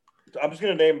 I'm just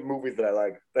gonna name movies that I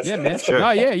like. Man. Sure. Oh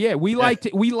yeah. We like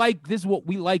this. What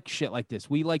we like, shit like this.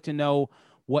 We like to know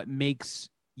what makes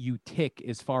you tick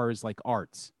as far as like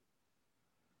arts.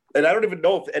 And I don't even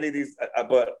know if any of these.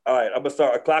 But all right, I'm gonna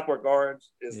start. A Clockwork Orange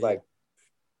is like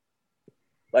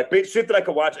big shit that I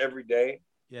could watch every day.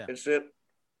 Yeah. And shit.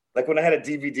 Like when I had a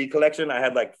DVD collection, I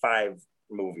had like 5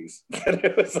 movies.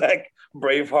 It was like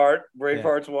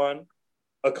Braveheart's one,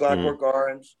 A Clockwork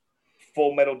Orange,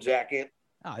 Full Metal Jacket.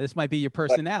 Oh, this might be your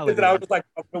personality. Like, I was just like,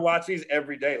 I'm gonna watch these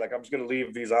every day. Like I'm just gonna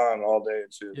leave these on all day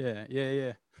and shit.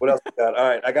 Yeah. What else I got? All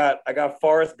right, I got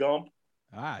Forrest Gump.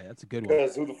 All right, that's a good one.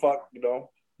 Because who the fuck,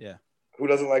 Yeah. Who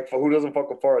doesn't fuck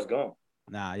with Forrest Gump?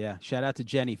 Nah, yeah. Shout out to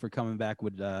Jenny for coming back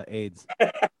with AIDS.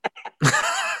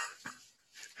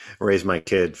 Raise my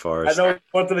kid, Forrest. I know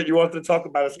you wanted to talk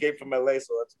about Escape from LA,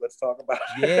 so let's talk about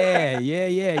it.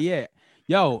 Yeah.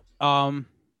 Yo,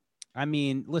 I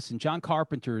mean, listen, John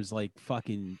Carpenter is like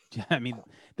fucking. I mean,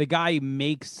 the guy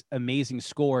makes amazing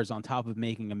scores on top of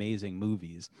making amazing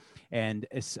movies, and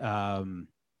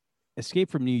Escape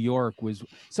from New York was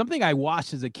something I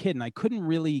watched as a kid, and I couldn't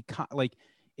really like.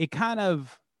 It kind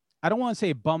of, I don't want to say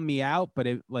it bummed me out, but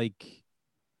it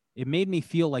made me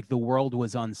feel like the world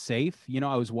was unsafe.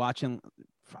 I was watching,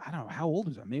 I don't know, how old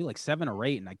was I? Maybe like 7 or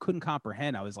 8. And I couldn't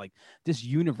comprehend. I was like, this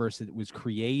universe that was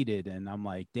created. And I'm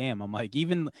like, damn,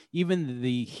 even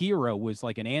the hero was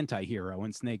like an anti-hero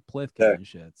in Snake Plissken and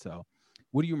shit. So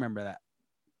what do you remember that?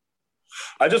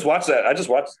 I just watched that. I just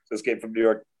watched Escape from New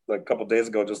York like a couple days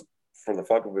ago, just for the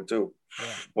fuck of it too.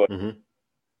 Yeah. But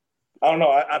I don't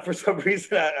know. I for some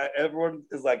reason, everyone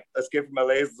is like Escape from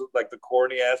LA is like the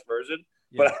corny ass version.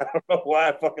 Yeah. But I don't know why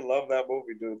I fucking love that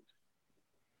movie, dude.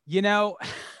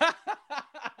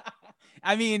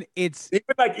 I mean, it's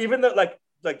even the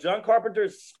John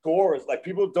Carpenter's scores, like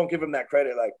people don't give him that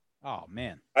credit. Like, oh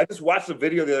man, I just watched a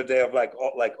video the other day of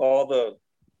all the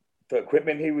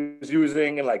equipment he was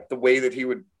using and like the way that he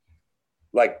would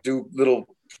like do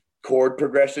little chord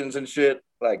progressions and shit.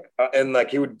 Like, and like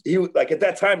he would like at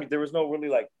that time there was no really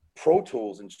like Pro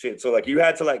Tools and shit. So like you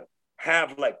had to like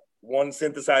have like one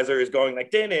synthesizer is going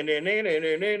like and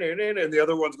the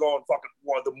other one's going fucking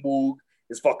the Moog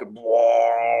is fucking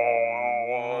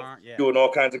doing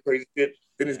all kinds of crazy shit.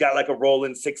 Then he's got like a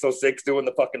Roland 606 doing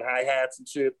the fucking hi-hats and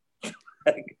shit.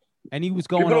 And he was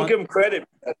going people don't give him credit.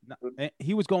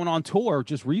 He was going on tour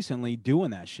just recently doing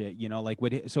that shit, like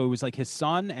so it was like his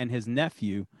son and his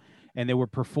nephew, and they were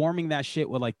performing that shit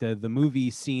with like the movie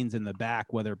scenes in the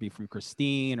back, whether it be from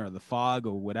Christine or The Fog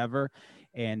or whatever.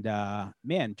 And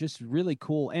man, just really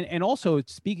cool. And also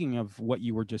speaking of what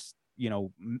you were just,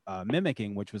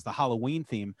 mimicking, which was the Halloween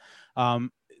theme,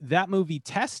 that movie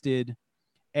tested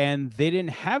and they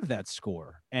didn't have that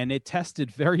score and it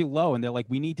tested very low. And they're like,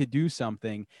 we need to do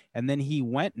something. And then he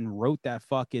went and wrote that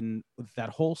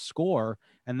whole score,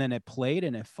 and then it played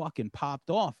and it fucking popped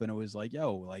off. And it was like,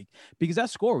 yo, like, because that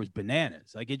score was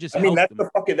bananas. Like it just,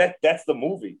 that's the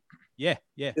movie. Yeah.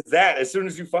 It's that as soon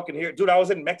as you fucking hear it, dude, I was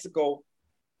in Mexico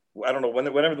I don't know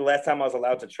whenever the last time I was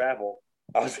allowed to travel,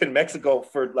 I was in Mexico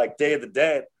for like Day of the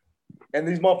Dead. And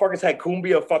these motherfuckers had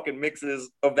cumbia fucking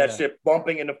mixes of that shit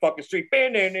bumping in the fucking street.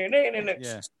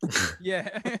 Yeah. Yeah.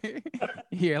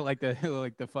 Yeah, like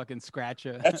the fucking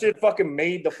scratcher. That shit fucking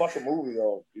made the fucking movie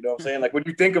though. You know what I'm saying? Like when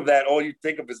you think of that, all you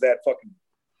think of is that fucking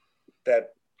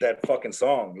that fucking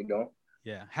song, you know?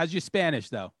 Yeah. How's your Spanish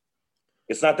though?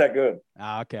 It's not that good.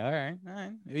 Okay, all right.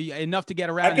 Enough to get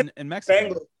around in Mexico.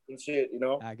 Spanglish and shit, you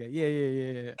know? Okay.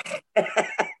 Yeah.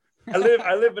 I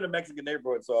live in a Mexican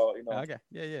neighborhood, so you know. Okay.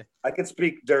 Yeah. I can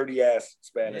speak dirty ass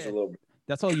Spanish a little bit.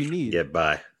 That's all you need. Get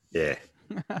by. Yeah.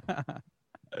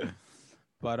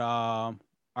 But all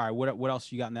right. What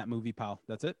else you got in that movie, pal?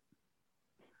 That's it.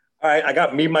 All right, I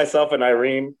got Me, Myself, and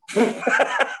Irene.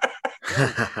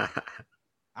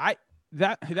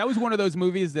 That was one of those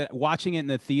movies that watching it in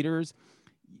the theaters,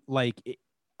 like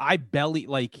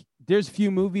there's a few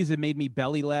movies that made me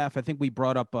belly laugh. I think we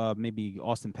brought up maybe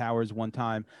Austin Powers one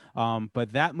time.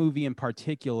 But that movie in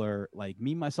particular, like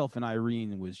Me, Myself, and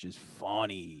Irene was just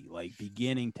funny, like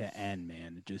beginning to end,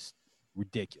 man. Just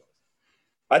ridiculous.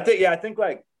 I think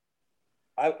like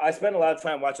I spend a lot of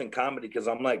time watching comedy because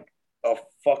I'm like a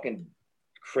fucking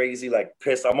crazy, like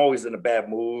pissed. I'm always in a bad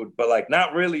mood, but like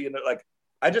not really, you know, like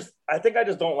I think I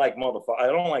just don't like motherfuckers. I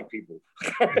don't like people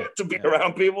to be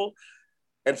around people.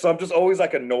 And so I'm just always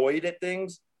like annoyed at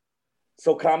things.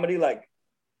 So comedy, like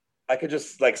I could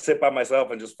just like sit by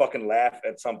myself and just fucking laugh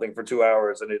at something for 2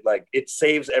 hours. And it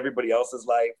saves everybody else's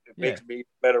life. It makes me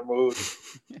better mood,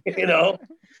 you know?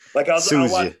 Like I'll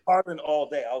watch Carlin all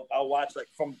day. I'll watch like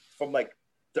from like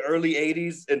the early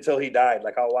 80s until he died.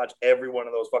 Like I'll watch every one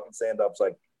of those fucking stand-ups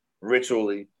like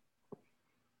ritually.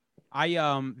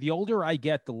 The older I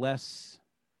get, the less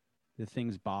the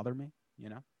things bother me, you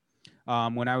know?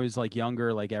 When I was like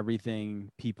younger, like everything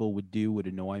people would do would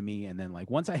annoy me. And then like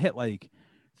once I hit like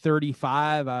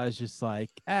 35, I was just like,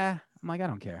 I'm like, I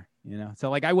don't care, you know? So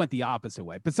like I went the opposite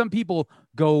way, but some people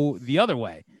go the other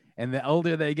way. And the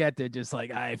older they get, they're just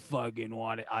like, I fucking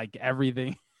want it. Like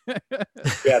everything.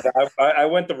 Yeah, I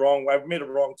went I made a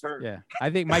wrong turn. Yeah, I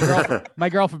think my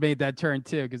girlfriend made that turn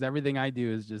too, because everything I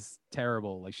do is just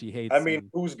terrible. Like she hates. I mean,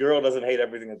 whose girl doesn't hate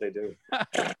everything that they do?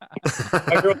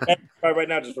 My girl right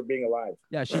now just for being alive.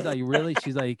 Yeah, she's like, really?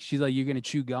 She's like, you're gonna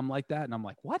chew gum like that? And I'm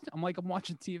like, what? I'm like, I'm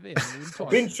watching TV. I've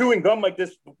been chewing gum like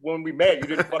this when we met. You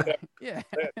didn't fuck up. Yeah.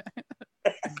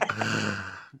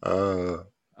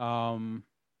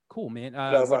 Cool, man.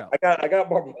 I got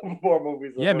more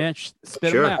movies. Yeah, man.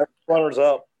 Spit them out. Runners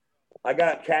up. I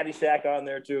got Caddyshack on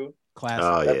there too. Classic.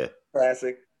 Oh yeah,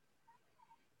 classic.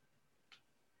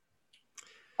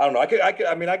 I don't know.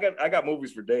 I got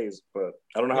movies for days, but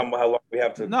I don't know how long we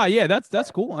have to. No, yeah,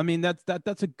 that's cool. I mean, that's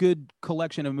a good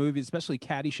collection of movies, especially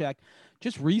Caddyshack.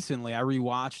 Just recently, I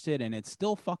rewatched it, and it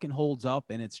still fucking holds up.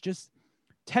 And it's just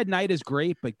Ted Knight is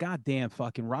great, but goddamn,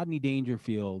 fucking Rodney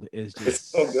Dangerfield is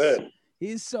just so good.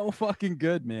 He's so fucking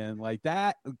good, man. Like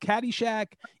that, Caddyshack,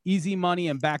 Easy Money,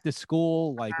 and Back to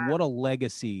School. Like, what a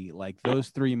legacy! Like those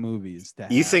three movies.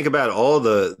 You think about all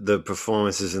the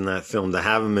performances in that film to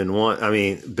have them in one. I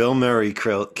mean, Bill Murray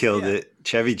killed it.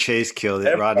 Chevy Chase killed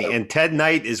it. Rodney and Ted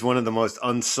Knight is one of the most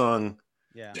unsung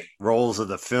roles of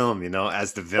the film. You know,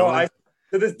 as the villain.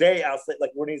 To this day, I'll say like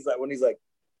when he's like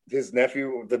his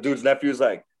nephew, the dude's nephew is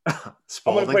like. I'm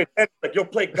gonna play tennis. Like you'll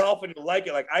play golf and you'll like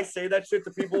it. Like I say that shit to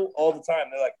people all the time.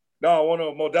 They're like, "No, I want a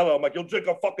Modelo." I'm like, "You'll drink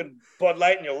a fucking Bud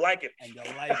Light and you'll like it." And you'll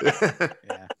like it.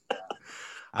 Yeah.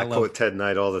 I quote Ted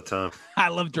Knight all the time. I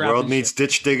love dropping. World needs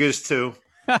ditch diggers too.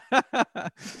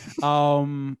 All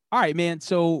right, man.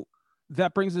 So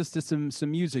that brings us to some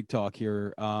music talk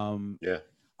here. Yeah.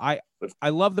 I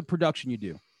love the production you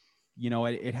do. You know,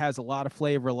 it has a lot of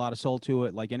flavor, a lot of soul to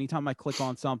it. Like anytime I click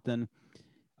on something.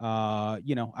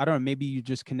 You know, I don't know, maybe you're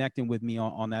just connecting with me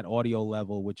on that audio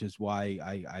level, which is why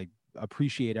I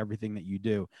appreciate everything that you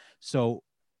do. So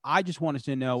I just wanted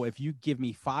to know if you give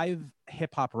me 5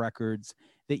 hip hop records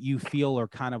that you feel are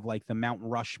kind of like the Mount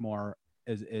Rushmore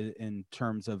in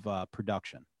terms of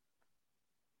production.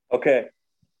 Okay.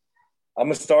 I'm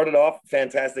going to start it off.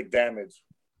 Fantastic Damage.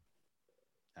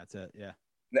 That's it. Yeah.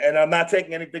 And I'm not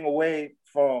taking anything away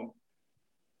from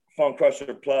Funk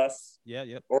Crusher Plus. Yeah.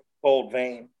 Yep. Or Cold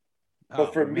Vein.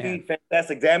 But for me,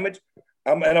 Fantastic Damage,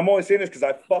 I'm only saying this because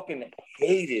I fucking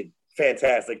hated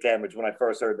Fantastic Damage when I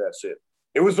first heard that shit.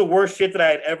 It was the worst shit that I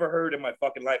had ever heard in my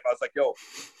fucking life. I was like, yo,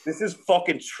 this is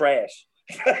fucking trash.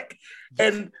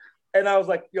 and I was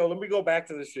like, yo, let me go back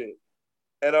to this shit.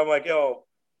 And I'm like, yo,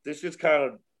 this shit's kind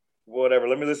of whatever.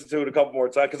 Let me listen to it a couple more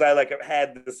times because I like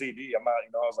had the CD. I'm out,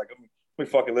 you know, I was like, let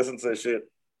me fucking listen to this shit.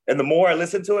 And the more I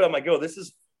listen to it, I'm like, yo, this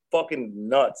is fucking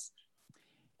nuts.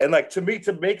 And like to me,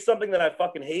 to make something that I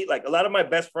fucking hate, like a lot of my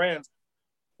best friends,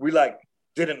 we like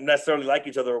didn't necessarily like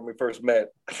each other when we first met.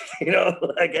 You know,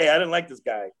 like, hey, I didn't like this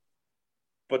guy.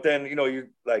 But then, you know, you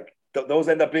like those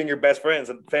end up being your best friends.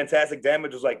 And Fantastic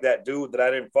Damage was like that dude that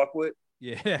I didn't fuck with.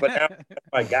 Yeah. But now that's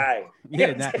my guy.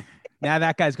 Yeah. Now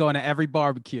that guy's going to every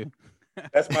barbecue.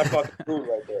 That's my fucking dude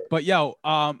right there. But yo,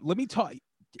 let me talk.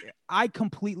 I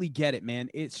completely get it, man.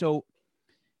 So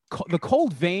the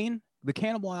Cold Vein, the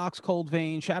Cannibal Ox Cold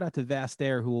Vein, shout out to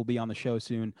Vastair, who will be on the show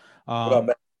soon.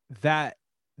 That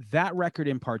record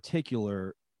in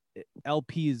particular,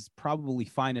 LP's probably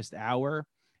finest hour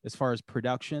as far as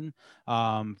production.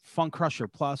 Funk Crusher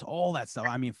Plus, all that stuff.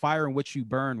 I mean, Fire in Which You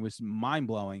Burn was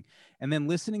mind-blowing. And then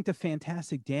listening to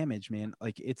Fantastic Damage, man,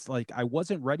 like it's like I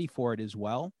wasn't ready for it as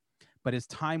well. But as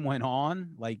time went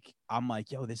on, like I'm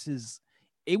like, yo,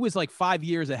 it was like 5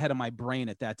 years ahead of my brain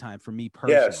at that time for me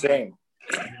personally. Yeah, same.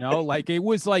 You know, like it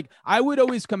was like I would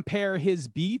always compare his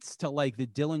beats to like the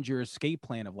Dillinger Escape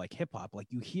Plan of like hip hop. Like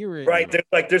you hear it, right?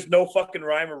 There's no fucking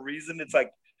rhyme or reason. It's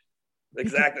like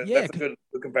exactly. That's a good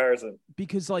comparison.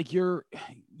 Because like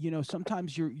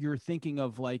sometimes you're thinking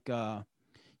of like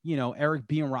Eric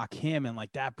B. and Rakim and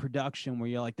like that production where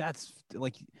you're like, that's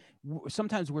like,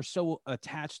 sometimes we're so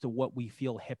attached to what we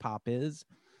feel hip hop is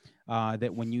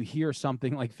that when you hear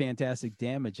something like Fantastic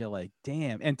Damage, you're like,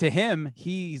 damn. And to him,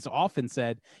 he's often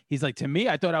said, he's like, to me,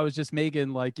 I thought I was just making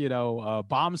like,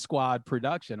 Bomb Squad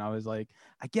production. I was like,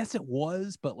 I guess it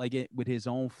was, but like it with his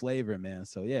own flavor, man.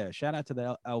 So yeah, shout out to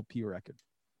the LP record.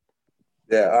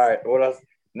 Yeah. All right. What else?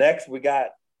 Next, we got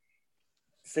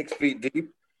 6 Feet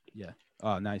Deep. Yeah.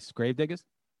 Oh, nice. Gravediggers.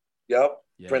 Yep.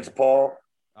 Yeah. Prince Paul.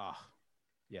 Oh,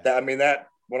 yeah. That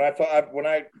when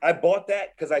I bought that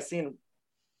because I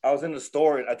was in the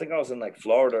store. I think I was in like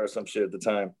Florida or some shit at the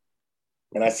time,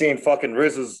 and I seen fucking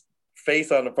RZA's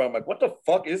face on the front. I'm like, what the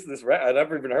fuck is this? I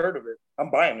never even heard of it.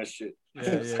 I'm buying this shit.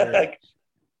 It's like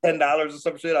 $10 or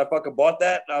some shit. I fucking bought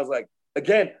that, and I was like,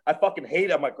 again, I fucking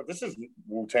hate it. I'm like, this is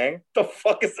Wu-Tang. What the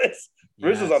fuck is this?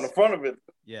 Yes. RZA's on the front of it.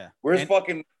 Yeah. Where's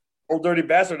fucking Old Dirty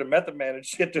Bastard and Method Man and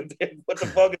shit? What the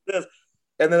fuck is this?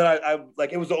 And then I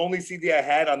like, it was the only CD I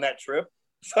had on that trip,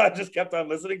 so I just kept on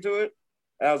listening to it.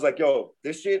 And I was like, yo,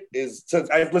 this shit is,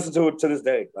 I listen to it to this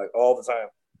day, like all the time.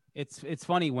 It's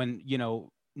funny when,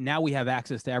 now we have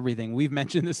access to everything. We've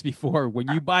mentioned this before. When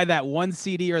you buy that one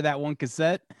CD or that one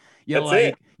cassette, you're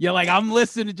like, I'm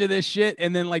listening to this shit.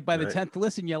 And then like by the 10th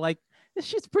listen, you're like, this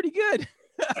shit's pretty good.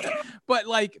 But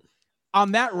like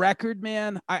on that record,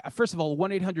 man, first of all,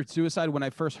 1-800-Suicide, when I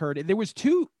first heard it, there was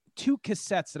two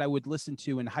cassettes that I would listen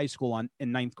to in high school in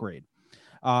 9th grade.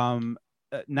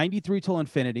 93 Till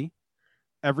Infinity,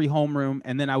 every homeroom,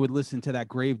 and then I would listen to that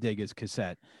Gravediggers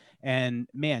cassette. And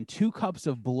man, 2 Cups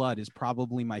of Blood is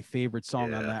probably my favorite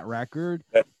song on that record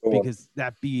because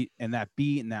that beat and that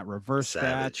reverse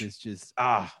scratch is just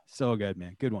so good,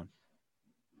 man. Good one.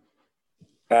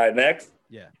 All right, next.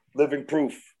 Yeah. Living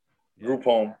Proof, Group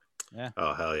Home. Yeah.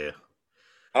 Oh hell yeah.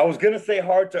 I was gonna say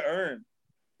Hard to Earn.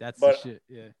 That's the shit.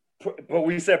 Yeah. But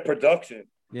we said production.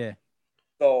 Yeah.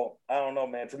 So I don't know,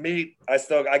 man. To me, I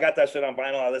got that shit on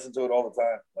vinyl. I listen to it all the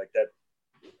time, like that.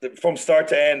 From start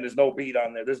to end, there's no beat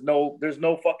on there. There's no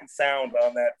fucking sound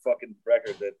on that fucking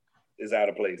record that is out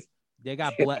of place. They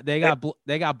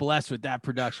got blessed with that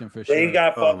production for sure. They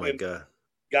got fucking. Oh my god.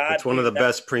 It's one of the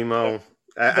best primo.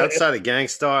 Outside of Gang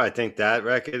Starr, I think that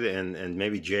record and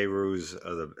maybe J. Rue's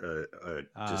are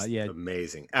just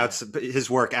amazing. His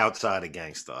work outside of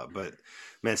Gang Starr, but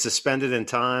man, Suspended in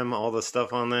Time, all the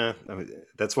stuff on there. I mean,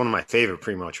 that's one of my favorite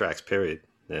primo tracks. Period.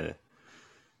 Yeah.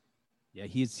 Yeah,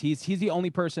 he's the only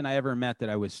person I ever met that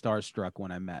I was starstruck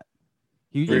when I met.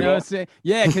 You know what I'm saying?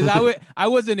 Yeah, because I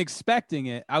wasn't expecting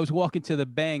it. I was walking to the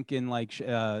bank in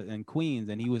in Queens,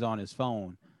 and he was on his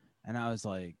phone, and I was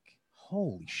like,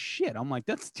 holy shit. I'm like,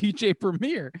 that's DJ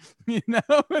Premier.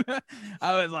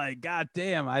 I was like, god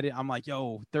damn. I'm like,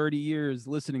 yo, 30 years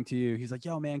listening to you. He's like,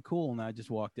 yo, man, cool. And I just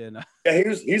walked in. Yeah,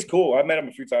 he's cool. I met him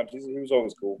a few times. He was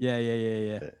always cool.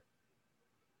 Yeah.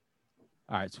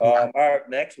 All right. So all right,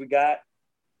 next we got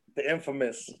the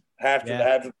infamous. Have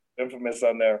to infamous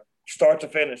on there. Start to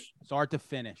finish.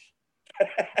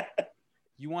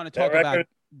 You want to talk about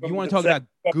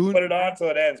goon? Put it on till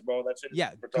it ends, bro. That shit.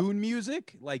 Yeah, goon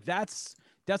music. Like that's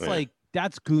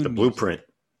goon. The blueprint.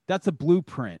 That's a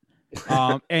blueprint.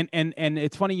 And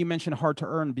it's funny you mentioned Hard to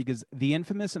Earn because The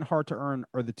Infamous and Hard to Earn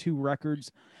are the 2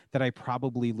 records that I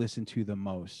probably listen to the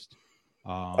most.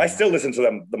 I still listen to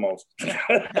them the most.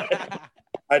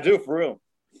 I do, for real.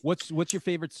 What's your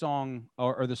favorite song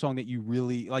or the song that you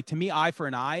really like? To me, Eye for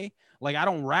an Eye. Like I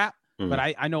don't rap, But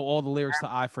I know all the lyrics to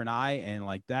Eye for an Eye, and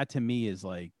like that to me is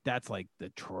like that's like the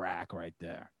track right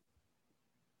there.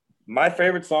 My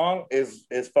favorite song is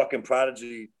fucking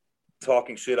Prodigy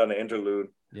talking shit on the interlude.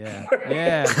 Yeah,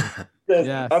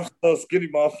 yeah. I'm so skinny,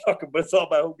 motherfucker, but it's all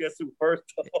about who gets who first.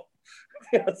 You know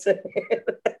what I'm saying?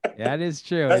 That is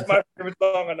true. That's my favorite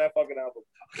song on that fucking album.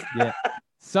 Yeah,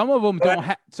 some of them don't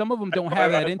have. Some of them don't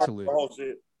have that interlude.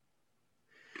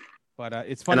 But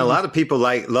it's funny. And a lot of people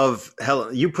love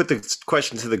Hell. You put the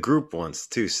question to the group once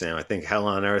too, Sam. I think Hell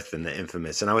on Earth and the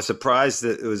Infamous. And I was surprised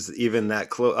that it was even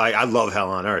that close. I love Hell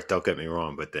on Earth. Don't get me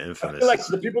wrong, but the Infamous. I feel like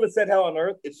the people that said Hell on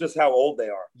Earth, it's just how old they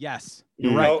are. Yes,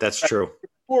 you're right. That's true.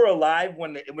 You were alive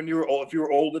when you were old. If you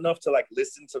were old enough to like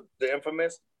listen to the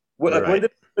Infamous, when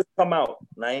did this come out?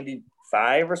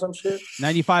 95 or some shit.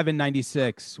 95 and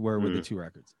 96 were the two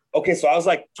records. Okay, so I was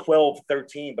like 12,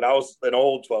 13, but I was an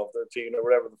old 12, 13 or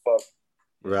whatever the fuck.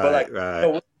 Right, but like, right.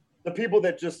 You know, the people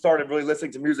that just started really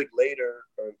listening to music later,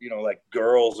 or you know, like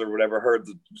girls or whatever, heard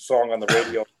the song on the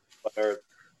radio,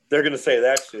 they're gonna say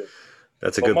that shit.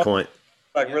 That's a good point.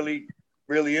 Like really,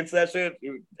 really into that shit,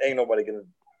 ain't nobody gonna.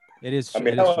 It is. I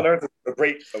mean, Hell on Earth is a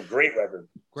great record.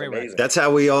 Great record. That's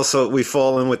how we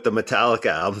fall in with the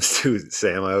Metallica albums too,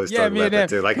 Sam. I always talk about that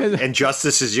too. Like, and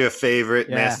Justice is your favorite.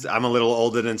 Yeah. I'm a little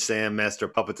older than Sam. Master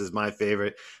of Puppets is my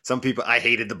favorite. Some people, I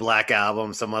hated the Black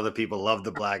Album. Some other people love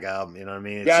the Black Album. You know what I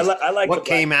mean? It's I like what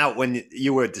came out when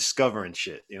you were discovering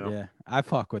shit. You know? Yeah, I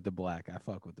fuck with the Black.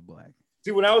 See,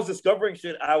 when I was discovering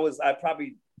shit,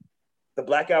 the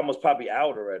Black Album was probably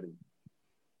out already.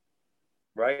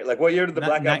 Right? Like, what year did the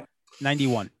Black Album?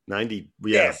 91. 90.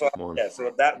 Yeah. So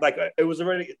that, like, it was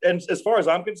already, and as far as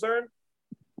I'm concerned,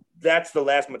 that's the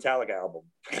last Metallica album.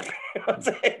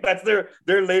 That's their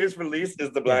latest release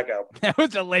is the Black Album. That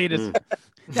was the latest.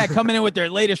 Yeah, coming in with their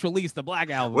latest release, the Black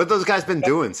Album. What those guys been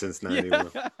doing since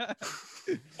 91?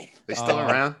 They still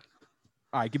around?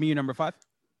 All right, give me your number 5.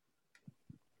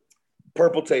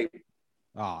 Purple Tape.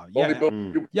 Oh yeah,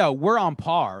 yo, we're on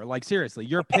par. Like seriously,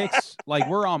 your picks, like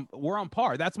we're on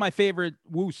par. That's my favorite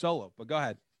Wu solo. But go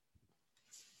ahead.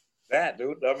 That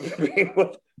dude. I mean,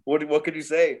 what could you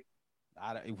say?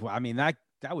 I mean that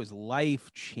was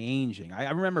life changing. I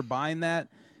remember buying that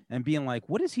and being like,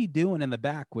 "What is he doing in the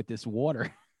back with this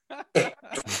water?"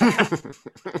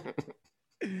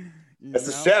 That's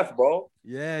a chef, bro.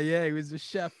 Yeah, he was a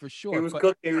chef for sure. He was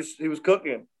cooking. He was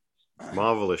cooking.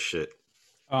 Marvelous shit.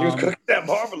 He was cooking that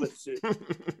marvelous shit.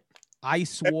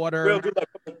 Ice water. Real good. Like,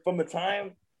 from the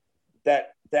time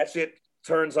that shit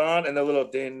turns on and the little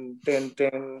din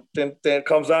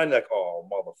comes on, you're like, oh,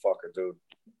 motherfucker, dude.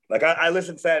 Like, I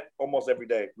listen to that almost every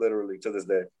day, literally, to this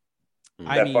day.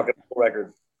 That fucking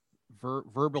record.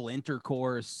 Verbal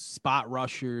Intercourse, Spot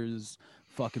Rushers,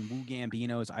 fucking Wu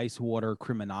Gambino's Ice Water,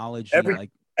 Criminology.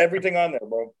 Everything on there,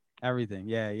 bro. Everything.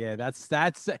 Yeah.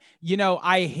 That's you know,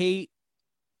 I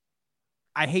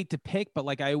hate to pick, but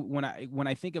like when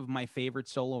I think of my favorite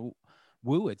solo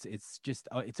Wu, it's just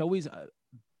it's always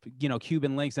you know,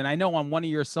 Cuban Links. And I know on one of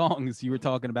your songs you were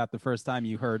talking about the first time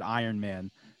you heard Iron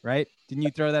Man, right? Didn't you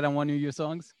throw that on one of your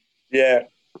songs? Yeah.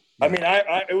 I mean,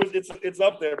 it's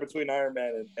up there between Iron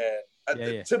Man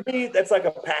and to me that's like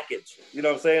a package. You know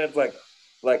what I'm saying? It's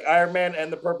like Iron Man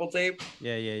and the Purple Tape.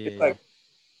 Yeah.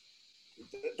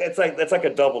 It's like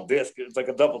a double disc. It's like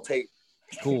a double tape.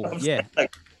 Cool. Yeah.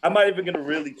 Like, I'm not even gonna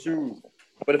really choose,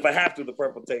 but if I have to, the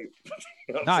Purple Tape.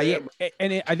 You know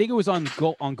and I think it was on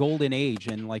Golden Age,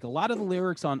 and like a lot of the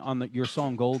lyrics on your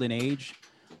song Golden Age,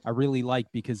 I really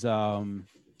like because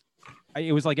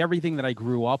it was like everything that I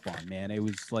grew up on, man. It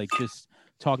was like just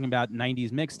talking about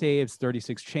 90s mixtapes,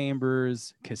 36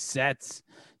 chambers, cassettes,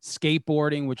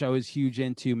 skateboarding, which I was huge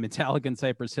into, Metallica and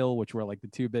Cypress Hill, which were like the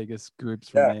two biggest groups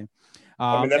for me.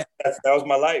 I mean, that was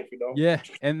my life, you know? Yeah.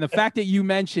 And the fact that you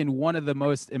mentioned one of the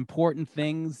most important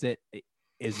things that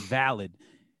is valid,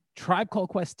 Tribe Called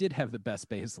Quest did have the best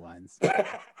bass lines.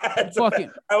 I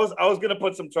was going to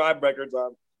put some Tribe records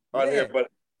on here, but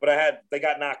they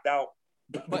got knocked out.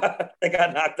 They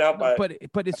got knocked out by.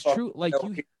 But it's true. Like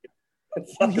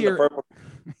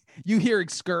you hear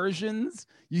Excursions,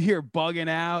 you hear Bugging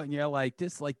Out, and you're like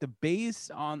this, like the bass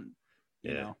on,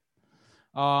 you know.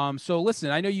 So listen,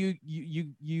 I know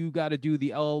you got to do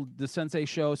the Sensei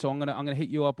show, so I'm gonna hit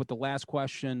you up with the last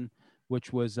question,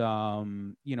 which was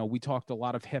you know, we talked a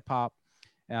lot of hip hop,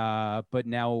 but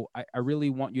now I really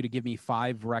want you to give me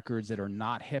 5 records that are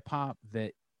not hip hop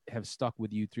that have stuck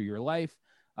with you through your life,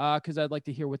 because I'd like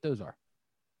to hear what those are.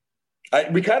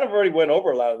 We kind of already went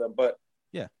over a lot of them, but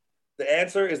yeah, the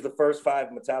answer is the first 5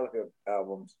 Metallica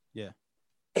albums. Yeah.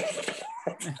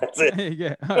 That's it.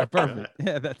 Yeah, perfect.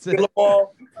 Yeah, that's it. Kill 'Em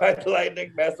All, Ride the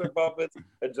Lightning, Master of Puppets,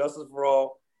 and Justice for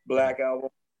All, Black Album.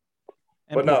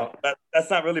 And But no, that's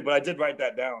not really. But I did write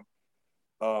that down,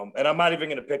 and I'm not even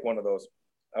going to pick one of those.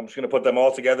 I'm just going to put them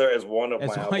all together as one of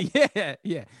my albums.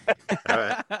 Yeah. All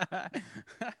right.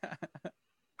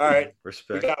 All right.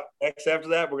 Respect. We got next after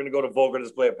that, we're going to go to Vulgar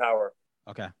Display of Power.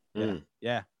 Okay. Mm.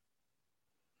 Yeah.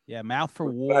 Mouth for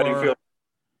How do you War.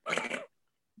 feel?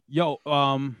 Yo,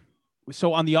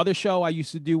 so on the other show I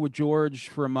used to do with George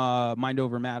from Mind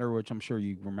Over Matter, which I'm sure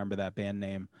you remember that band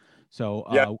name. So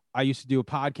Yeah. I used to do a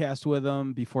podcast with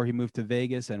him before he moved to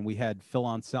Vegas, and we had Phil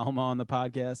Anselmo on the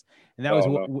podcast, and that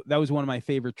was one of my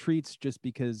favorite treats, just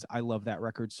because I love that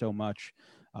record so much.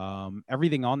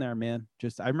 Everything on there, man.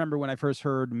 I remember when I first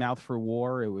heard Mouth for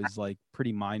War, it was like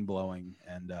pretty mind blowing,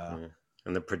 and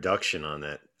the production on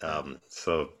that album,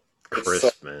 so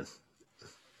crisp, man.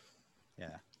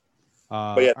 Yeah.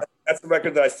 But yeah, that's the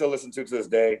record that I still listen to this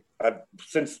day.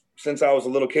 Since I was a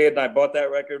little kid and I bought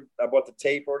that record, I bought the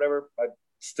tape or whatever. I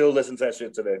still listen to that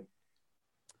shit today.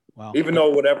 Wow. Even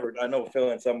though whatever, I know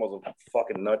Phil Anselmo's a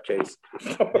fucking nutcase.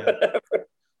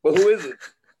 But who is it?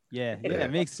 Yeah,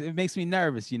 it makes me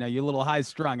nervous. You know, you're a little high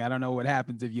strung. I don't know what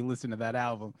happens if you listen to that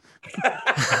album.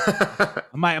 I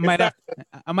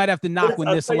might have to knock when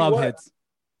This Love hits.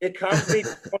 It calms me.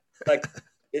 Like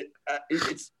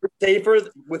it's safer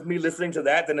with me listening to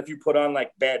that than if you put on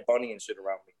like Bad Bunny and shit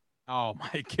around me. Oh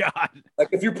my god! Like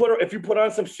if you put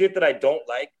on some shit that I don't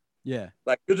like, yeah,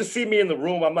 like you'll just see me in the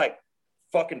room. I'm like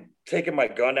fucking taking my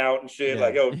gun out and shit. Yeah.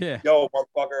 Like yo,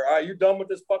 motherfucker, are you done with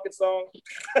this fucking song?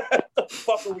 What the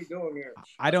fuck are we doing here?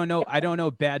 I don't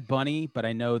know Bad Bunny, but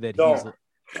I know that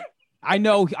I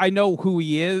know who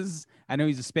he is. I know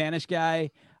he's a Spanish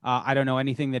guy. I don't know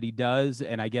anything that he does,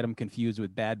 and I get him confused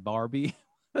with Bad Barbie.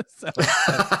 So,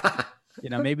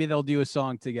 maybe they'll do a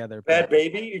song together. Bad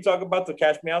Baby? You talking about the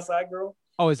Cash Me Outside girl?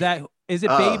 Oh, is it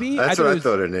Baby? That's what I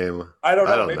thought her name was. I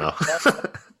don't know.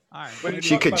 All right.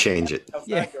 She could change it.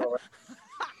 Yeah. Girl,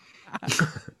 right?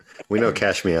 We know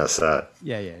Cash Me Outside.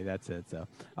 Yeah, that's it. So,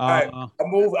 all right,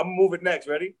 I'm moving next.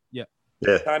 Ready? Yeah.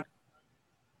 Time.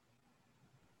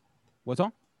 What's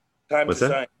on? Time to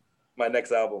Shine. My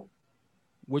next album.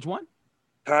 Which one?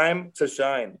 Time to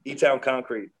Shine. E-Town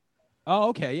Concrete. Oh,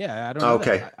 okay. Yeah, I don't know.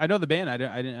 Okay. I know the band. I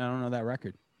don't know that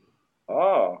record.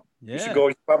 Oh. Yeah. You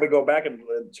should probably go back and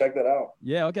check that out.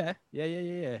 Yeah. Okay.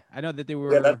 Yeah. I know that they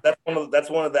were. Yeah, that's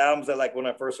one of the albums that, like, when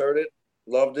I first heard it,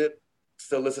 loved it,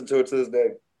 still listen to it to this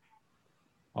day.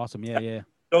 Awesome. Yeah.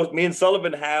 So me and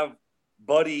Sullivan have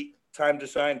Buddy Time to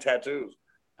Shine tattoos.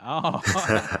 Oh.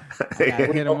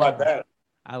 Hit him about that.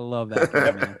 I love that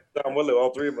guy, man.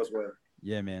 All three of us went.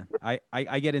 Yeah, man.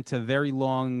 I get into very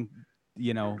long,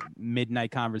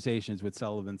 midnight conversations with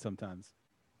Sullivan sometimes.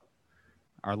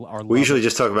 We usually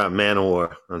just talk about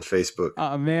Manowar on Facebook.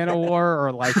 Manowar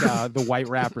or like the White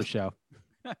Rapper Show.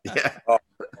 Yeah.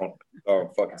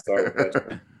 Oh, fucking sorry.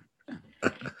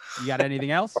 You got anything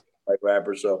else? White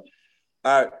Rapper Show.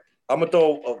 All right. I'm going to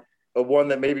throw a one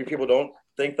that maybe people don't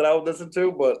think that I would listen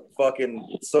to, but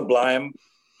fucking Sublime.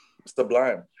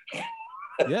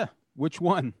 Yeah. Which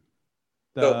one?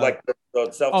 The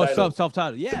self-titled.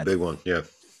 Self-titled. Yeah. The big one. Yeah.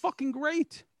 Fucking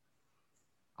great.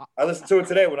 I listened to it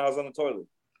today when I was on the toilet.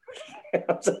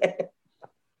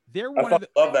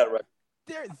 Love that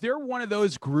record. They're one of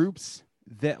those groups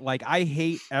that, like, I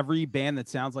hate every band that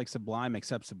sounds like Sublime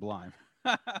except Sublime.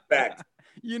 Fact.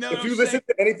 If you listen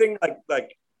to anything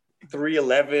like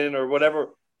 311 or whatever,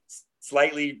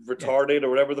 slightly retarded or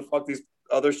whatever the fuck these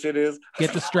other shit is,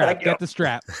 get the strap. Get the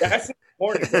strap. That's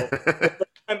corny, bro.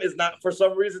 Sublime is not, for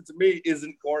some reason, to me,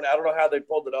 isn't corny. I don't know how they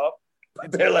pulled it off.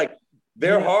 But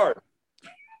they're hard.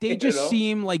 They just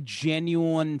seem like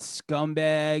genuine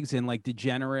scumbags and like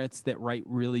degenerates that write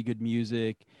really good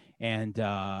music. And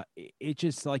it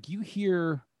just, like, you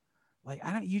hear, like,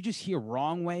 you just hear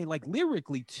Wrong Way, like,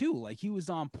 lyrically too. Like, he was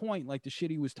on point, like the shit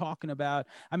he was talking about.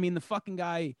 I mean, the fucking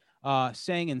guy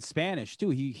sang in Spanish too.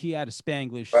 He had a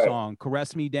Spanglish song,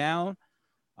 Caress Me Down.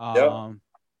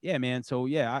 Yeah, man. So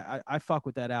yeah, I fuck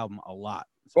with that album a lot.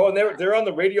 Well, and they're on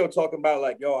the radio talking about,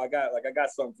 like, yo, I got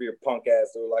something for your punk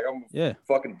ass, or like, I'm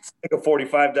fucking stick a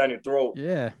 45 down your throat.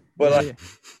 Yeah. But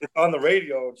it's on the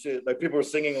radio and shit. Like, people are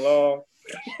singing along.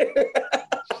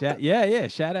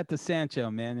 Shout out to Sancho,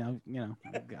 man.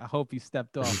 I hope he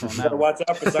stepped off on that. Watch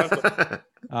out for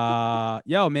Sancho.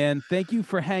 Yo, man, thank you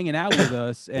for hanging out with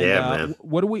us. And man.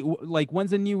 What do we like?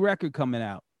 When's the new record coming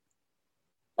out?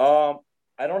 I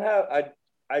don't have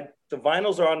the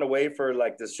vinyls are on the way for,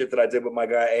 like, this shit that I did with my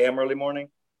guy AM Early Morning.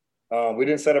 We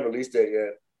didn't set a release date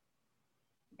yet,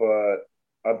 but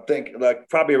I'm thinking, like,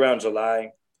 probably around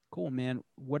July. Cool, man.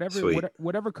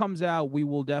 Whatever comes out, we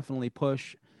will definitely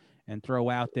push and throw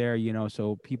out there, you know,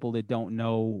 so people that don't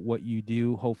know what you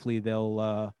do, hopefully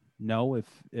they'll know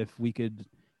if we could,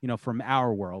 you know, from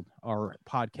our world, our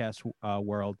podcast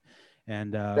world.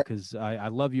 And because I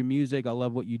love your music, I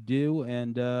love what you do.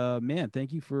 And man,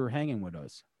 thank you for hanging with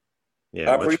us.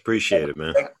 Yeah, much appreciated,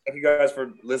 man. Thank you guys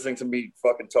for listening to me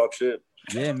fucking talk shit.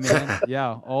 Yeah, man.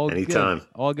 Yeah, all anytime. Good.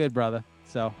 All good, brother.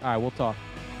 So, all right, we'll talk.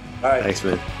 All right. Thanks,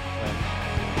 man.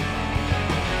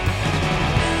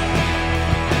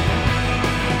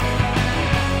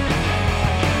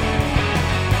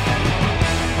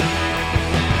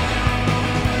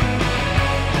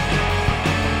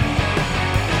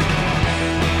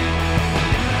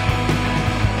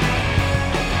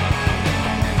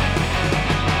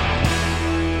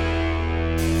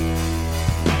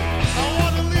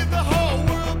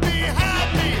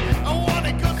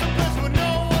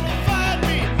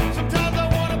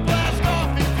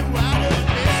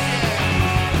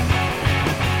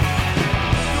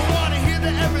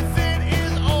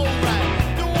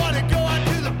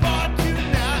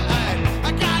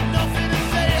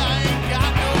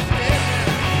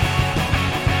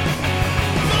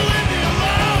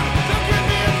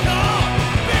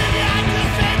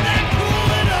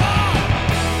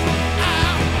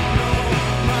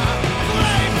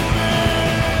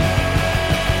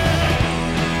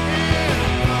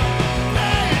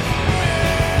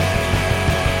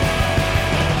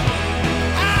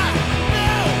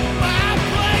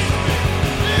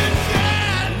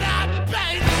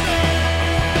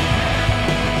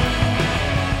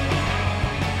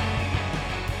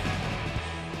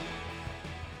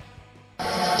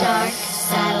 Dark